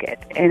his pocket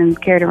and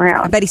carry it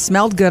around. I bet he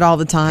smelled good all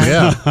the time.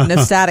 Yeah. No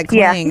static cling.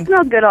 Yeah, he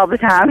smelled good all the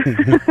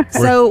time.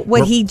 So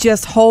would he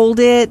just hold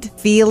it,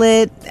 feel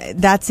it,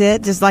 that's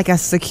it? Just like a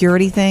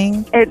security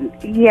thing? It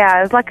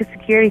was like a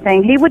security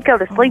thing. He would go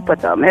to sleep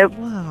with them.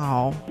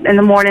 Wow. In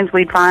the mornings,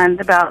 we'd find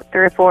about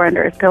 3 or 4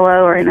 under his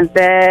pillow or in his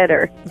bed.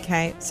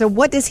 Okay. So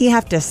what does he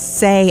have to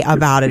say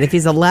about it? If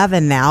he's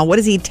 11 now, what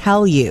does he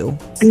tell you?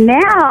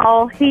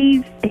 Now,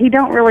 he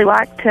don't really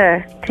like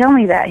to tell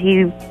me that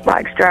he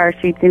likes dryer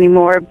sheets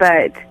anymore,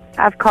 but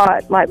I've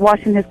caught, like,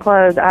 washing his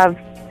clothes, I've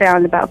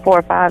found about 4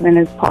 or 5 in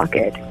his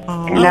pocket.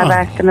 And I've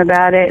asked him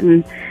about it,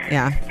 and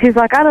he's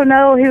like, I don't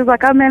know. He was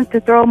like, I meant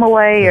to throw them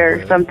away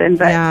or something,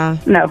 but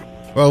no.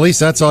 Well, at least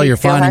that's all you're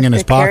finding in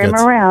his carry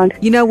pockets. him around.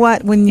 You know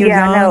what? When you're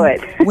young, I know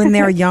it. when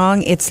they're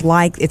young, it's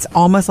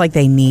almost like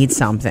they need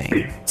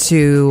something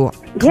to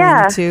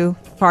cling to.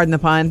 Pardon the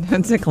pun.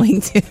 To cling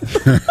to.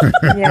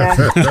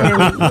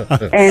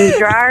 And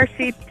dryer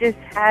sheets just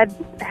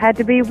had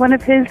to be one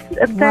of his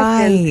obsessions.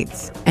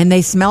 Right. And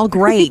they smell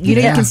great. You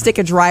know, you can stick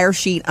a dryer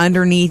sheet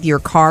underneath your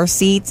car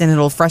seats and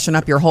it'll freshen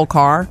up your whole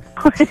car.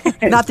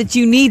 Not that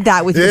you need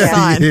that with your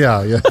son.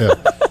 Yeah.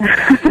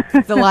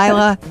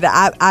 Delilah,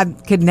 I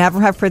could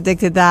never have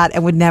predicted that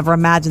and would never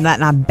imagine that.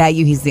 And I bet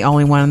you he's the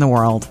only one in the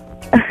world.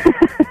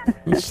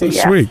 That's so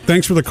sweet.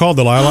 Thanks for the call,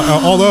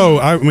 Delilah. Although,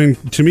 I mean,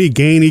 to me,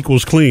 Gain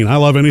equals clean. I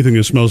love anything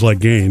that smells like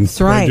Gain.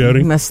 That's right. Jody?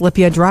 I'm going to slip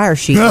you a dryer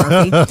sheet,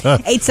 Murphy.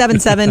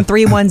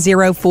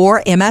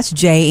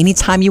 877-3104-MSJ.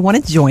 Anytime you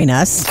want to join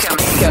us.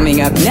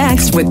 Coming up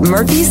next with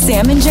Murphy,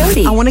 Sam, and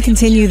Jody. I want to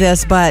continue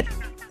this, but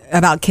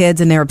about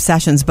kids and their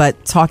obsessions,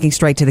 but talking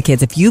straight to the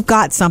kids. If you've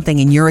got something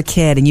and you're a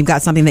kid and you've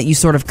got something that you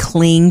sort of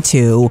cling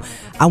to,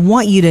 I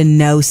want you to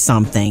know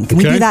something. Can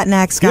we do that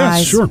next, guys?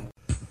 Yes, sure.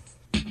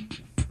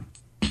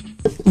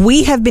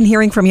 We have been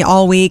hearing from you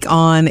all week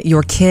on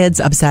your kids'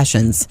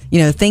 obsessions,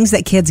 things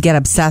that kids get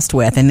obsessed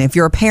with. And if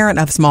you're a parent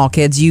of small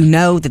kids, you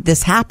know that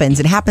this happens.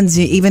 It happens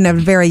even at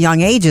very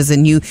young ages,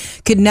 and you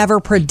could never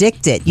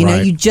predict it. You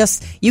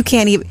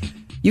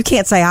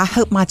can't say, I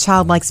hope my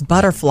child likes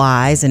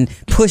butterflies and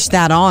push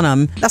that on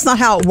them. That's not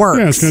how it works.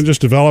 Yeah, it's going to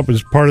just develop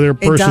as part of their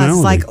personality. It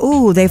does. Like,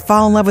 ooh, they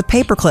fall in love with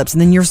paper clips,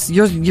 and then you're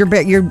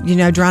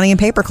drowning in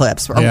paper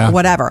clips or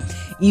whatever.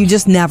 You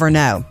just never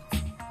know.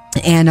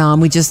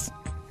 And we just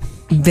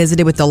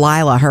visited with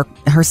Delilah.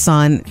 Her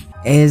son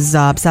is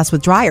obsessed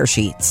with dryer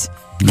sheets.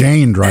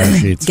 Gain dryer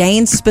sheets.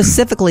 Gain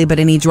specifically, but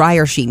any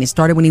dryer sheet. And it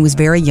started when he was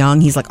very young.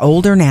 He's like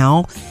older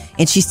now,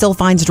 and she still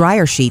finds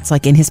dryer sheets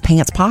like in his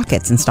pants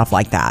pockets and stuff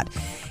like that.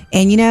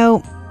 And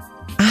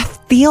I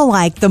feel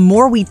like the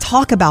more we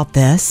talk about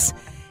this,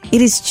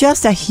 it is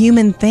just a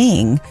human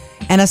thing.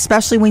 And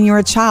especially when you're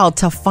a child,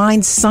 to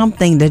find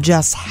something to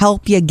just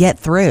help you get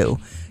through.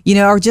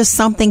 Or just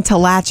something to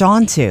latch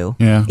onto.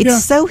 Yeah.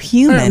 It's so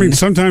human. I mean,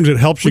 sometimes it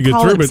helps you get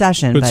through, but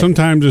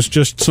sometimes it's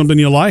just something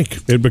you like.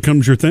 It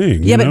becomes your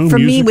thing. Yeah, but for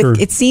me,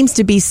 it seems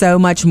to be so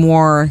much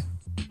more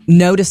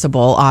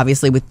noticeable,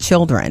 obviously, with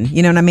children.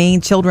 You know what I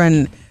mean?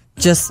 Children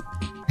just,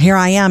 here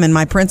I am in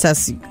my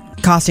princess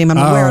costume. I'm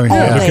going to wear it all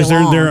day because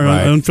they're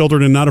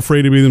unfiltered and not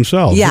afraid to be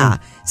themselves. Yeah.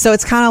 So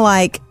it's kind of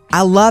like,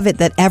 I love it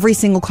that every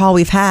single call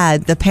we've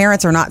had, the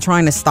parents are not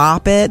trying to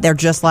stop it. They're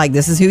just like,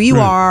 this is who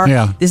you are.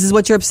 Yeah. This is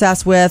what you're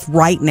obsessed with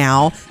right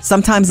now.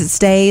 Sometimes it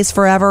stays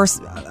forever.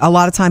 A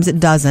lot of times it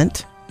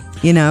doesn't.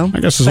 I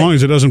guess as long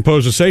as it doesn't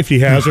pose a safety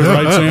hazard,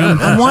 right, Sam?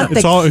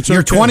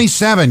 You're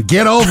 27.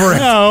 Get over it.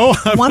 No,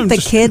 I want the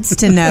kids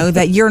to know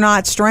that you're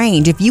not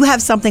strange. If you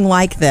have something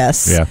like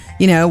this,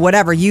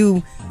 whatever,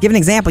 you give an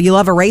example. You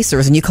love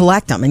erasers and you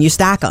collect them and you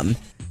stack them.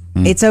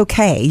 It's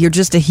okay. You're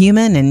just a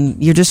human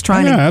and you're just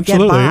trying to get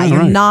by.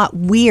 You're not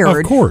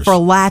weird for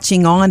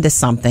latching on to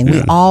something.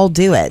 We all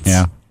do it.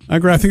 Yeah. I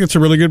agree. I think it's a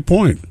really good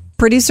point.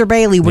 Producer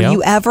Bailey, were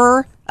you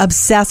ever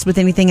obsessed with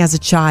anything as a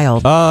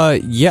child?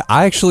 Yeah,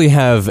 I actually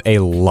have a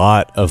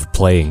lot of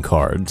playing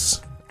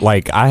cards.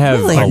 Like I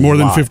have Really? a More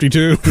than lot.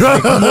 52.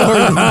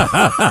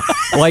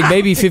 Like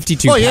maybe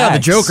 52 Well, yeah, the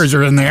packs. Jokers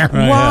are in there.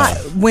 Why?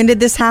 When did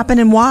this happen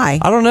and why?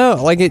 I don't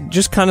know. Like it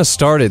just kind of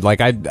started.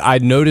 Like I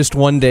noticed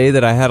one day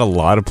that I had a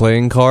lot of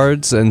playing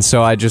cards, and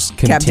so I just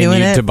Kept doing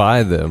continued it? to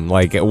buy them.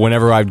 Like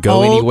whenever I'd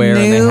go Old, anywhere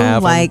new, and they have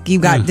 'em. like you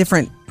got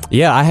different.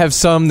 Yeah, I have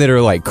some that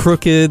are like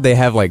crooked. They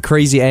have like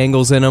crazy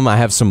angles in them. I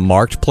have some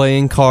marked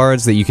playing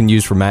cards that you can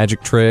use for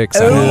magic tricks.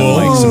 I have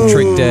like some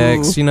trick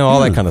decks,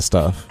 all that kind of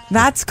stuff.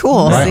 That's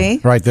cool. See?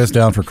 Write this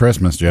down for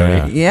Christmas,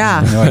 Jody.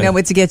 Yeah, we know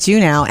what to get you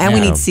now, and we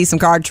need to see some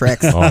card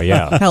tricks. Oh,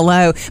 yeah.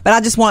 Hello. But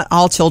I just want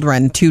all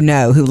children to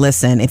know who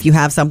listen, if you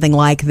have something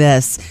like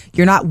this,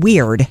 you're not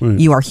weird.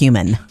 You are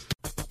human.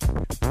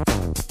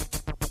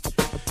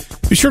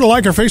 Be sure to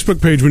like our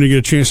Facebook page when you get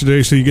a chance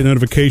today so you get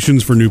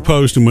notifications for new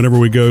posts and whenever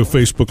we go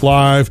Facebook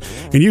Live.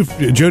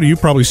 And Jody,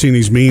 you've probably seen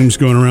these memes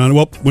going around.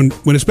 Well, when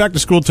it's back to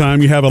school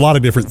time, you have a lot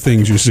of different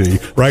things you see,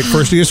 right?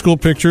 First day of school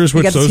pictures,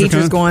 which got the those are teachers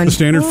kind of going, the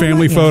standard "Oh,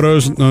 family yeah."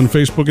 photos on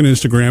Facebook and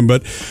Instagram,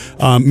 but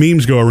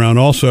memes go around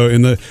also.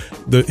 And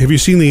have you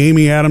seen the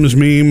Amy Adams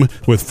meme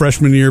with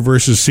freshman year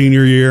versus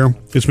senior year?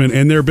 There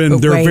are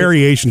Wait.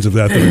 variations of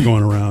that are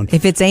going around.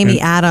 If it's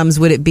Amy Adams,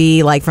 would it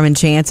be like from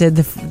Enchanted?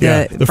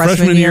 The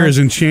freshman year is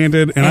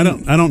Enchanted, and I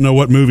don't know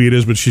what movie it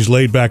is, but she's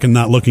laid back and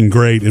not looking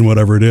great in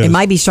whatever it is. It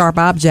might be Sharp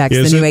Objects,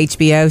 Is the new it?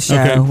 HBO show,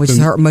 Okay, which is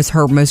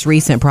her most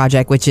recent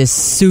project, which is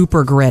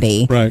super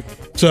gritty. Right.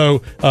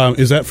 So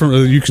is that from?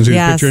 You can see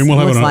Yes, the picture, and we'll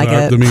have looks it on like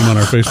it. the meme on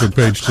our Facebook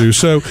page too.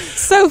 So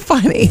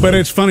funny. But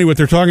it's funny what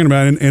they're talking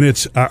about, and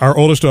it's our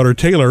oldest daughter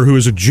Taylor, who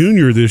is a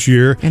junior this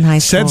year, in high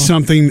school, said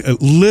something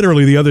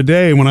literally the other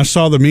day. And when I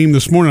saw the meme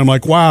this morning, I'm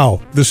like,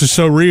 wow, this is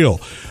so real.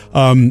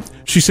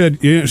 She says,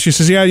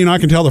 I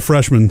can tell the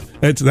freshman.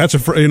 That's a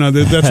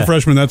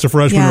freshman. That's a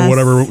freshman, Yes. or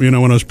whatever. When I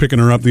was picking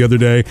her up the other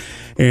day,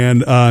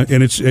 and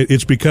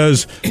it's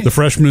because the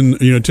freshmen,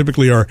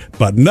 typically are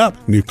buttoned up,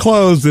 new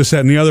clothes, this, that,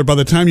 and the other. By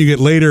the time you get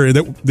later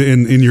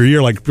in your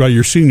year, like by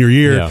your senior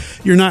year,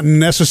 you're not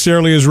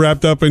necessarily as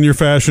wrapped up in your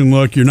fashion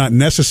look. You're not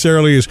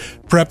necessarily as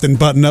prepped and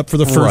buttoned up for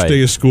the first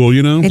day of school.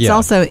 It's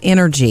also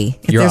energy.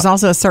 There's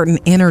also a certain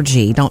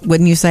energy.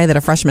 Wouldn't you say that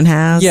a freshman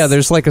has? Yeah,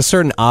 there's like a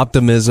certain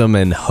optimism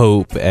and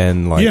hope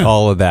and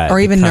all of that. Or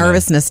even kinda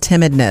nervousness,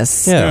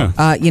 timidness. Yeah.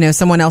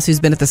 Someone else who's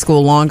been at the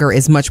school longer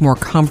is much more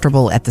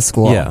comfortable at the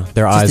school. Yeah,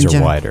 their Just eyes in are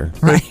general. wider.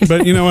 Right.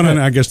 But you know what?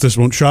 And I guess this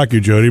won't shock you,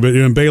 Jody. But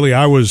Bailey,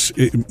 I was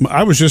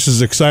just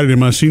as excited in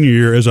my senior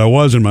year as I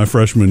was in my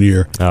freshman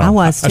year. I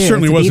was too. I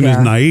certainly to be wasn't as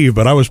there. naive,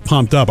 but I was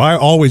pumped up. I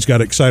always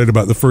got excited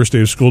about the first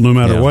day of school, no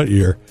matter what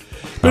year.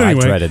 But I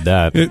anyway, dreaded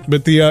that.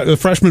 But the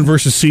freshman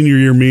versus senior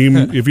year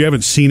meme, if you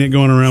haven't seen it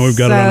going around, we've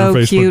got it on our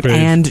Facebook cute page.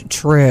 and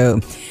true.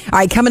 All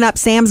right, coming up,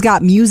 Sam's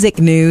got music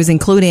news,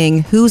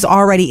 including who's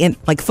already in,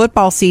 like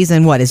football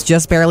season, is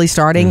just barely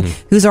starting.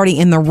 Who's already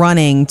in the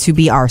running to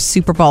be our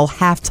Super Bowl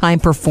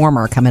halftime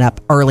performer coming up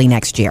early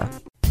next year.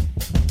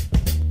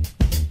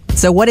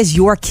 So what is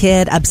your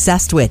kid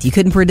obsessed with? You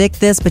couldn't predict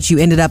this, but you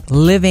ended up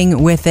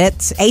living with it.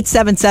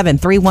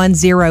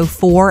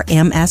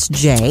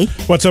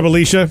 877-310-4MSJ. What's up,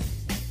 Alicia?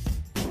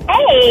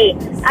 Hey,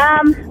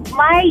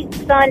 my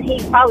son,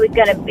 he's probably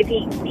going to, if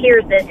he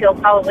hears this, he'll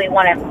probably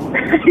want to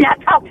not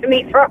talk to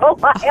me for a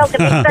while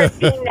because he's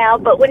 13 now.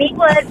 But when he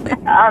was,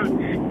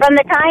 from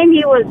the time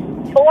he was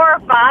 4 or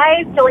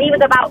 5 till he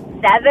was about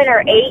 7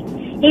 or 8,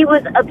 he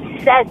was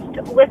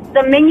obsessed with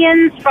the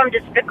Minions from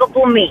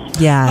Despicable Me.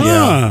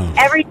 Yeah.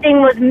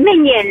 Everything was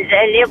Minions,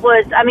 and it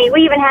was,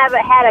 we even had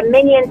a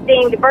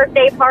Minion-themed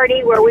birthday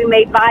party where we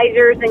made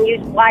visors and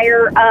used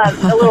wire,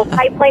 the little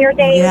pipe cleaner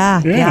things.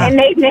 Yeah. And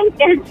made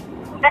Minions.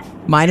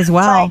 Might as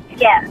well.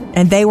 Yeah.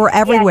 And they were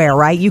everywhere,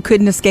 right? You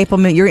couldn't escape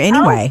them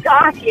anyway. Oh,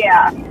 gosh,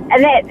 yeah.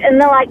 And then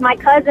like, my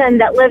cousin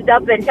that lived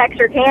up in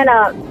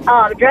Texarkana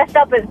dressed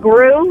up as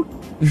Gru.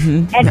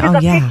 And took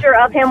a picture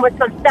of him with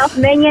some stuffed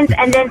Minions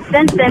and then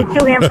sent them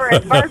to him for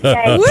his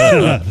birthday.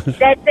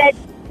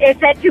 It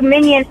said to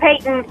Minion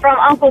Peyton from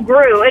Uncle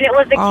Gru, and it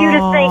was the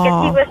cutest thing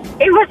because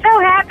he was so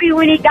happy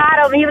when he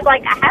got him. He was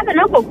like, "I have an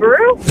Uncle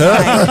Gru."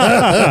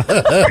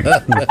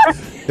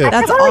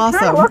 That's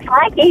awesome. Looks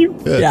like him.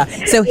 Yeah.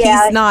 So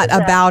he's not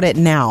about it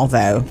now,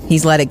 though.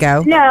 He's let it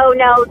go. No.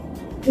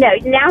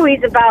 Now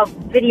he's about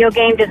video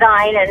game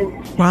design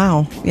and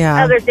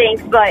other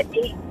things, but.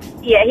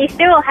 He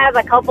still has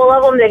a couple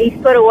of them that he's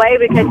put away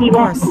because he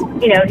wants,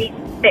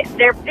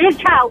 they're his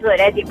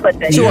childhood, as he puts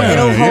it. Sure,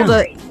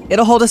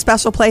 it'll hold a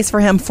special place for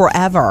him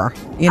forever.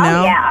 Oh,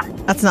 yeah.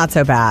 That's not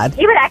so bad.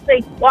 He would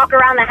actually walk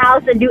around the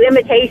house and do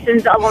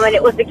imitations of them, and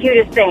it was the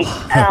cutest thing.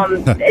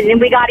 And then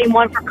we got him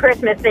one for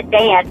Christmas that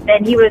danced,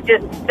 and he was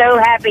just so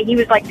happy. He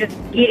was like just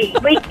giddy. He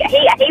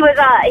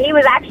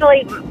was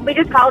actually, we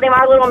just called him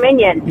our little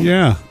minion.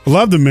 Yeah,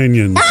 love the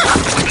Minions.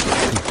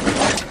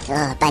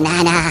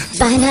 Banana.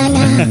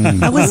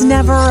 I was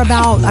never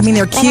about,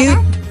 they're cute,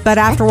 but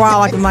after a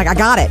while, I'm like, I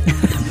got it.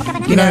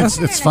 You know,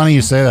 it's funny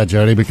you say that,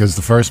 Jody, because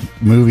the first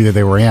movie that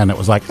they were in, it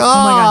was like,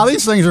 oh,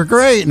 these things are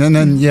great. And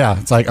then,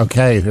 it's like,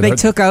 okay. They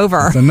took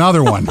over. It's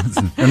another one.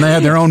 And they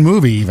had their own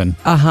movie even.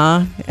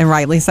 Uh-huh. And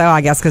rightly so,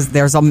 I guess, because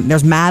there's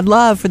mad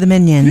love for the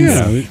Minions.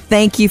 Yeah.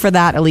 Thank you for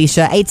that,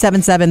 Alicia.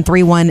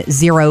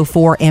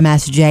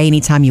 877-310-4MSJ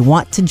anytime you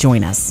want to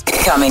join us.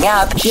 Coming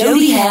up,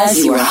 Jody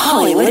has your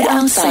Hollywood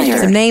Outsider.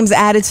 Some names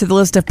added to the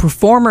list of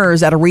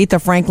performers at Aretha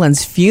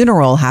Franklin's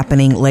funeral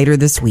happening later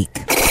this week.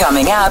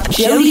 Coming up,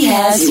 Jody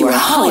has your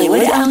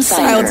Hollywood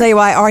Outsider. I will tell you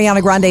why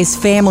Ariana Grande's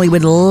family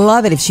would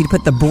love it if she'd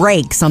put the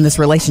brakes on this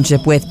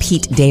relationship with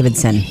Pete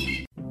Davidson.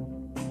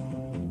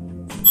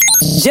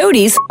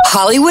 Jody's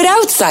Hollywood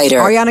Outsider.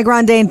 Ariana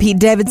Grande and Pete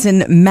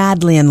Davidson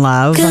madly in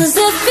love.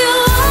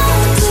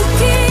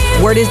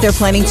 Word is they're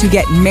planning to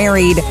get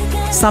married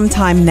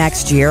sometime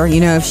next year.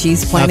 You know, if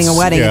she's planning a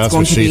wedding, it's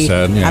going to be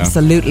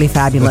absolutely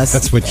fabulous.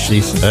 That's what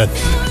she said.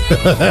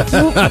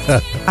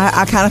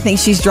 I kind of think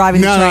she's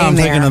driving the train I'm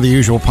there. thinking of the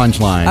usual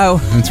punchline. Oh.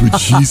 That's what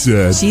she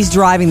said. She's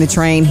driving the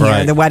train here,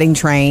 Right. the wedding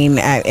train.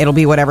 It'll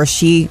be whatever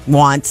she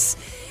wants.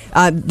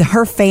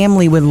 Her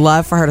family would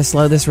love for her to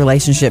slow this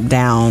relationship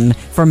down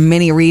for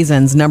many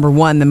reasons. Number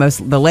one,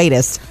 the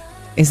latest,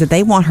 is that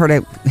they want her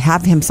to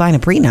have him sign a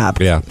prenup.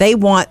 Yeah. They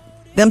want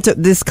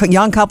this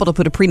young couple to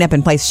put a prenup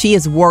in place. She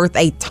is worth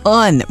a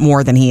ton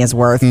more than he is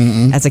worth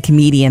as a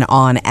comedian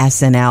on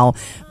SNL.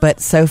 But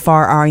so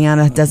far,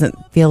 Ariana doesn't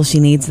feel she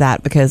needs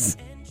that because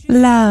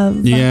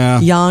love.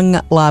 Yeah.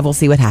 Young love. We'll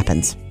see what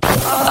happens.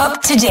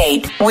 Up to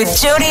date with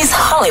Jody's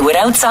Hollywood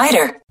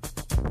Outsider.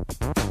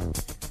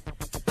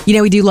 You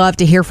know, we do love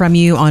to hear from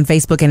you on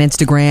Facebook and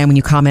Instagram when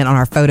you comment on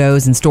our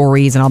photos and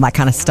stories and all that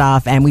kind of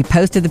stuff. And we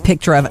posted the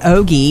picture of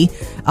Ogie.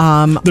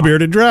 The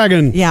bearded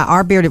dragon. Yeah,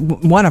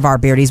 one of our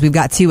beardies. We've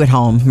got two at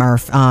home,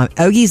 Murph.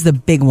 Ogie's the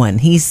big one.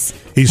 He's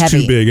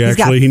heavy. Too big, He's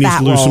got actually. He needs fat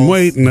to lose some rolls.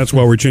 weight, and that's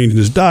why we're changing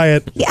his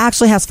diet. He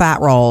actually has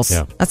fat rolls.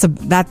 Yeah.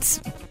 That's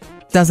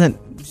doesn't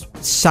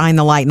shine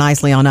the light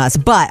nicely on us.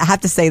 But I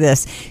have to say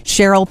this.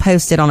 Cheryl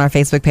posted on our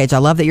Facebook page, I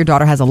love that your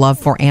daughter has a love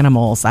for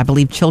animals. I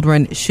believe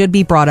children should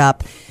be brought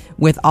up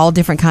with all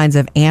different kinds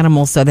of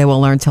animals so they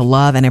will learn to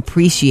love and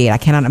appreciate. I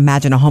cannot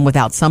imagine a home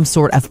without some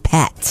sort of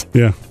pet.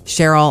 Yeah.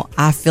 Cheryl,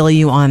 I feel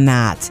you on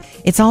that.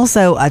 It's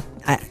also,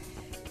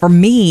 for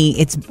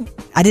me,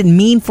 I didn't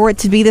mean for it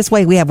to be this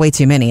way. We have way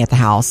too many at the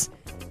house.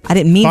 I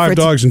didn't mean for 5 it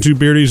dogs and 2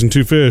 beardies and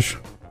 2 fish.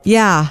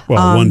 Yeah.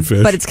 Well, 1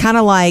 fish. But it's kind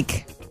of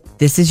like,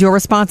 this is your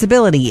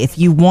responsibility. If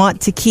you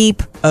want to keep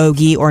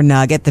Ogie or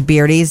Nugget, the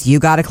beardies, you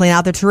got to clean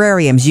out the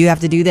terrariums. You have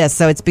to do this.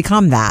 So it's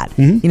become that.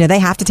 You know, they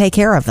have to take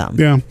care of them.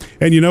 Yeah.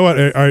 And you know what?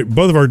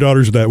 Both of our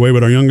daughters are that way,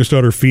 but our youngest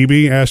daughter,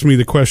 Phoebe, asked me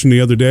the question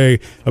the other day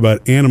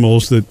about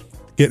animals that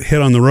get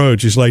hit on the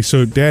road. She's like,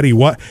 so Daddy,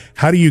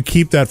 how do you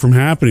keep that from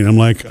happening? I'm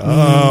like,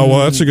 oh, well,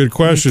 that's a good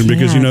question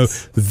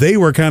because, they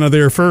were kind of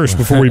there first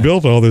before we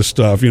built all this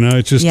stuff.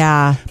 It's just,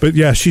 yeah. But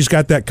yeah, she's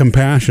got that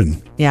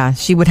compassion. Yeah.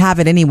 She would have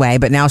it anyway,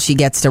 but now she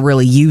gets to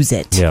really use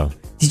it. Yeah.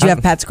 Did you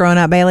have pets growing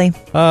up, Bailey?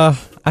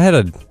 We had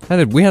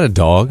a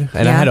dog,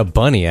 and I had a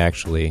bunny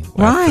actually.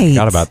 Right. I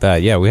forgot about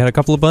that. Yeah, we had a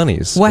couple of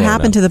bunnies. What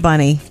happened to the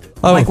bunny?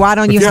 Oh, why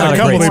don't you Yeah, have a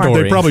couple.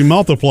 more? They probably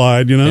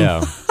multiplied.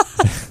 Yeah.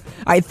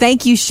 All right.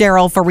 Thank you,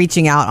 Cheryl, for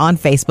reaching out on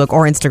Facebook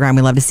or Instagram.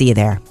 We love to see you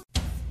there.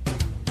 Do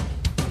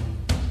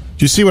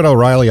you see what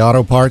O'Reilly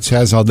Auto Parts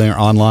has on their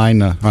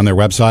online, on their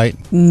website?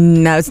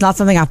 No, it's not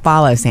something I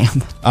follow,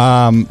 Sam.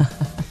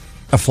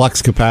 A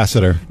flux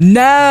capacitor.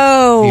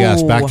 No.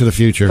 Yes, Back to the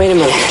Future. Wait a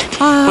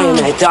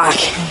minute, Doc.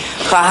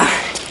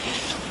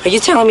 Are you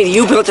telling me that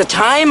you built a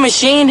time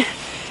machine?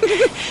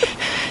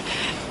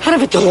 Out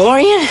of a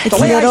DeLorean? It's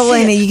little,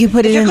 and you can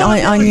put it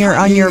on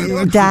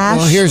your dash.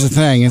 Well, here's the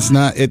thing. It's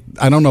not.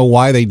 I don't know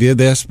why they did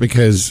this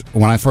because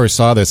when I first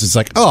saw this, it's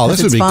like, oh,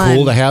 this would be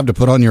cool to have to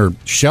put on your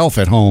shelf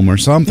at home or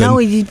something. No,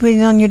 you put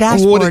it on your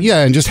dashboard.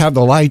 Yeah, and just have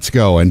the lights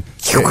going.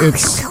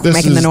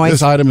 Making the noise.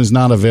 This item is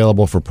not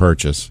available for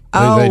purchase.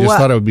 They just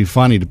thought it would be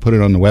funny to put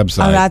it on the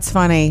website. Oh, that's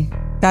funny.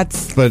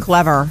 That's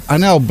clever. I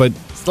know, but.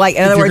 Like,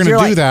 in if other you're words,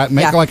 going to do that,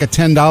 make like a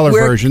 $10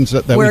 version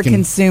so that we're we can. We're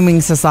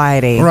consuming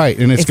society. Right,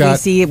 and it's if we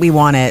see it, we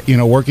want it.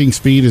 Working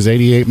speed is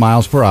 88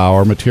 miles per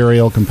hour,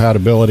 material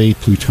compatibility,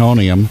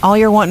 plutonium. All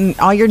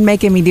you're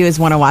making me do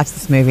is want to watch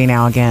this movie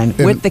now again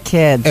with the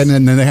kids. And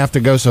then they have to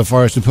go so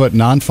far as to put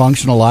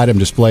non-functional item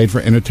displayed for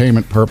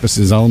entertainment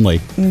purposes only.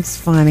 It's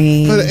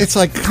funny. But it's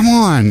like, come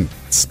on.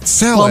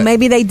 Sell it. Well,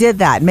 maybe they did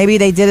that. Maybe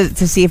they did it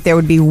to see if there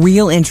would be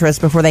real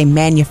interest before they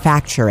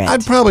manufacture it.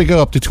 I'd probably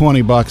go up to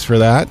 $20 for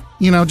that.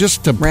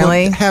 Just to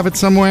have it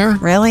somewhere.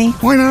 Really?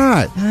 Why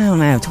not? I don't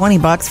know.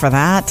 $20 for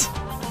that?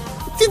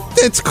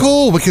 It's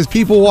cool because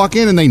people walk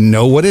in and they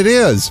know what it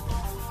is.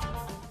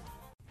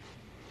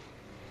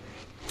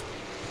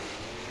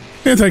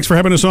 And thanks for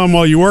having us on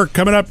while you work.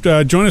 Coming up,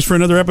 join us for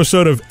another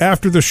episode of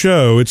After the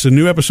Show. It's a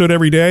new episode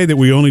every day that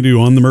we only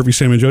do on the Murphy,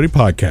 Sam, and Jody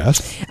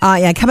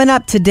podcast. Coming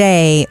up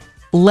today,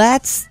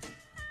 let's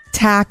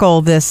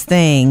tackle this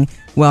thing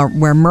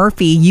where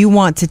Murphy, you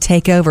want to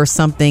take over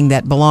something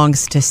that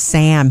belongs to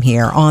Sam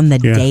here on the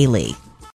Daily.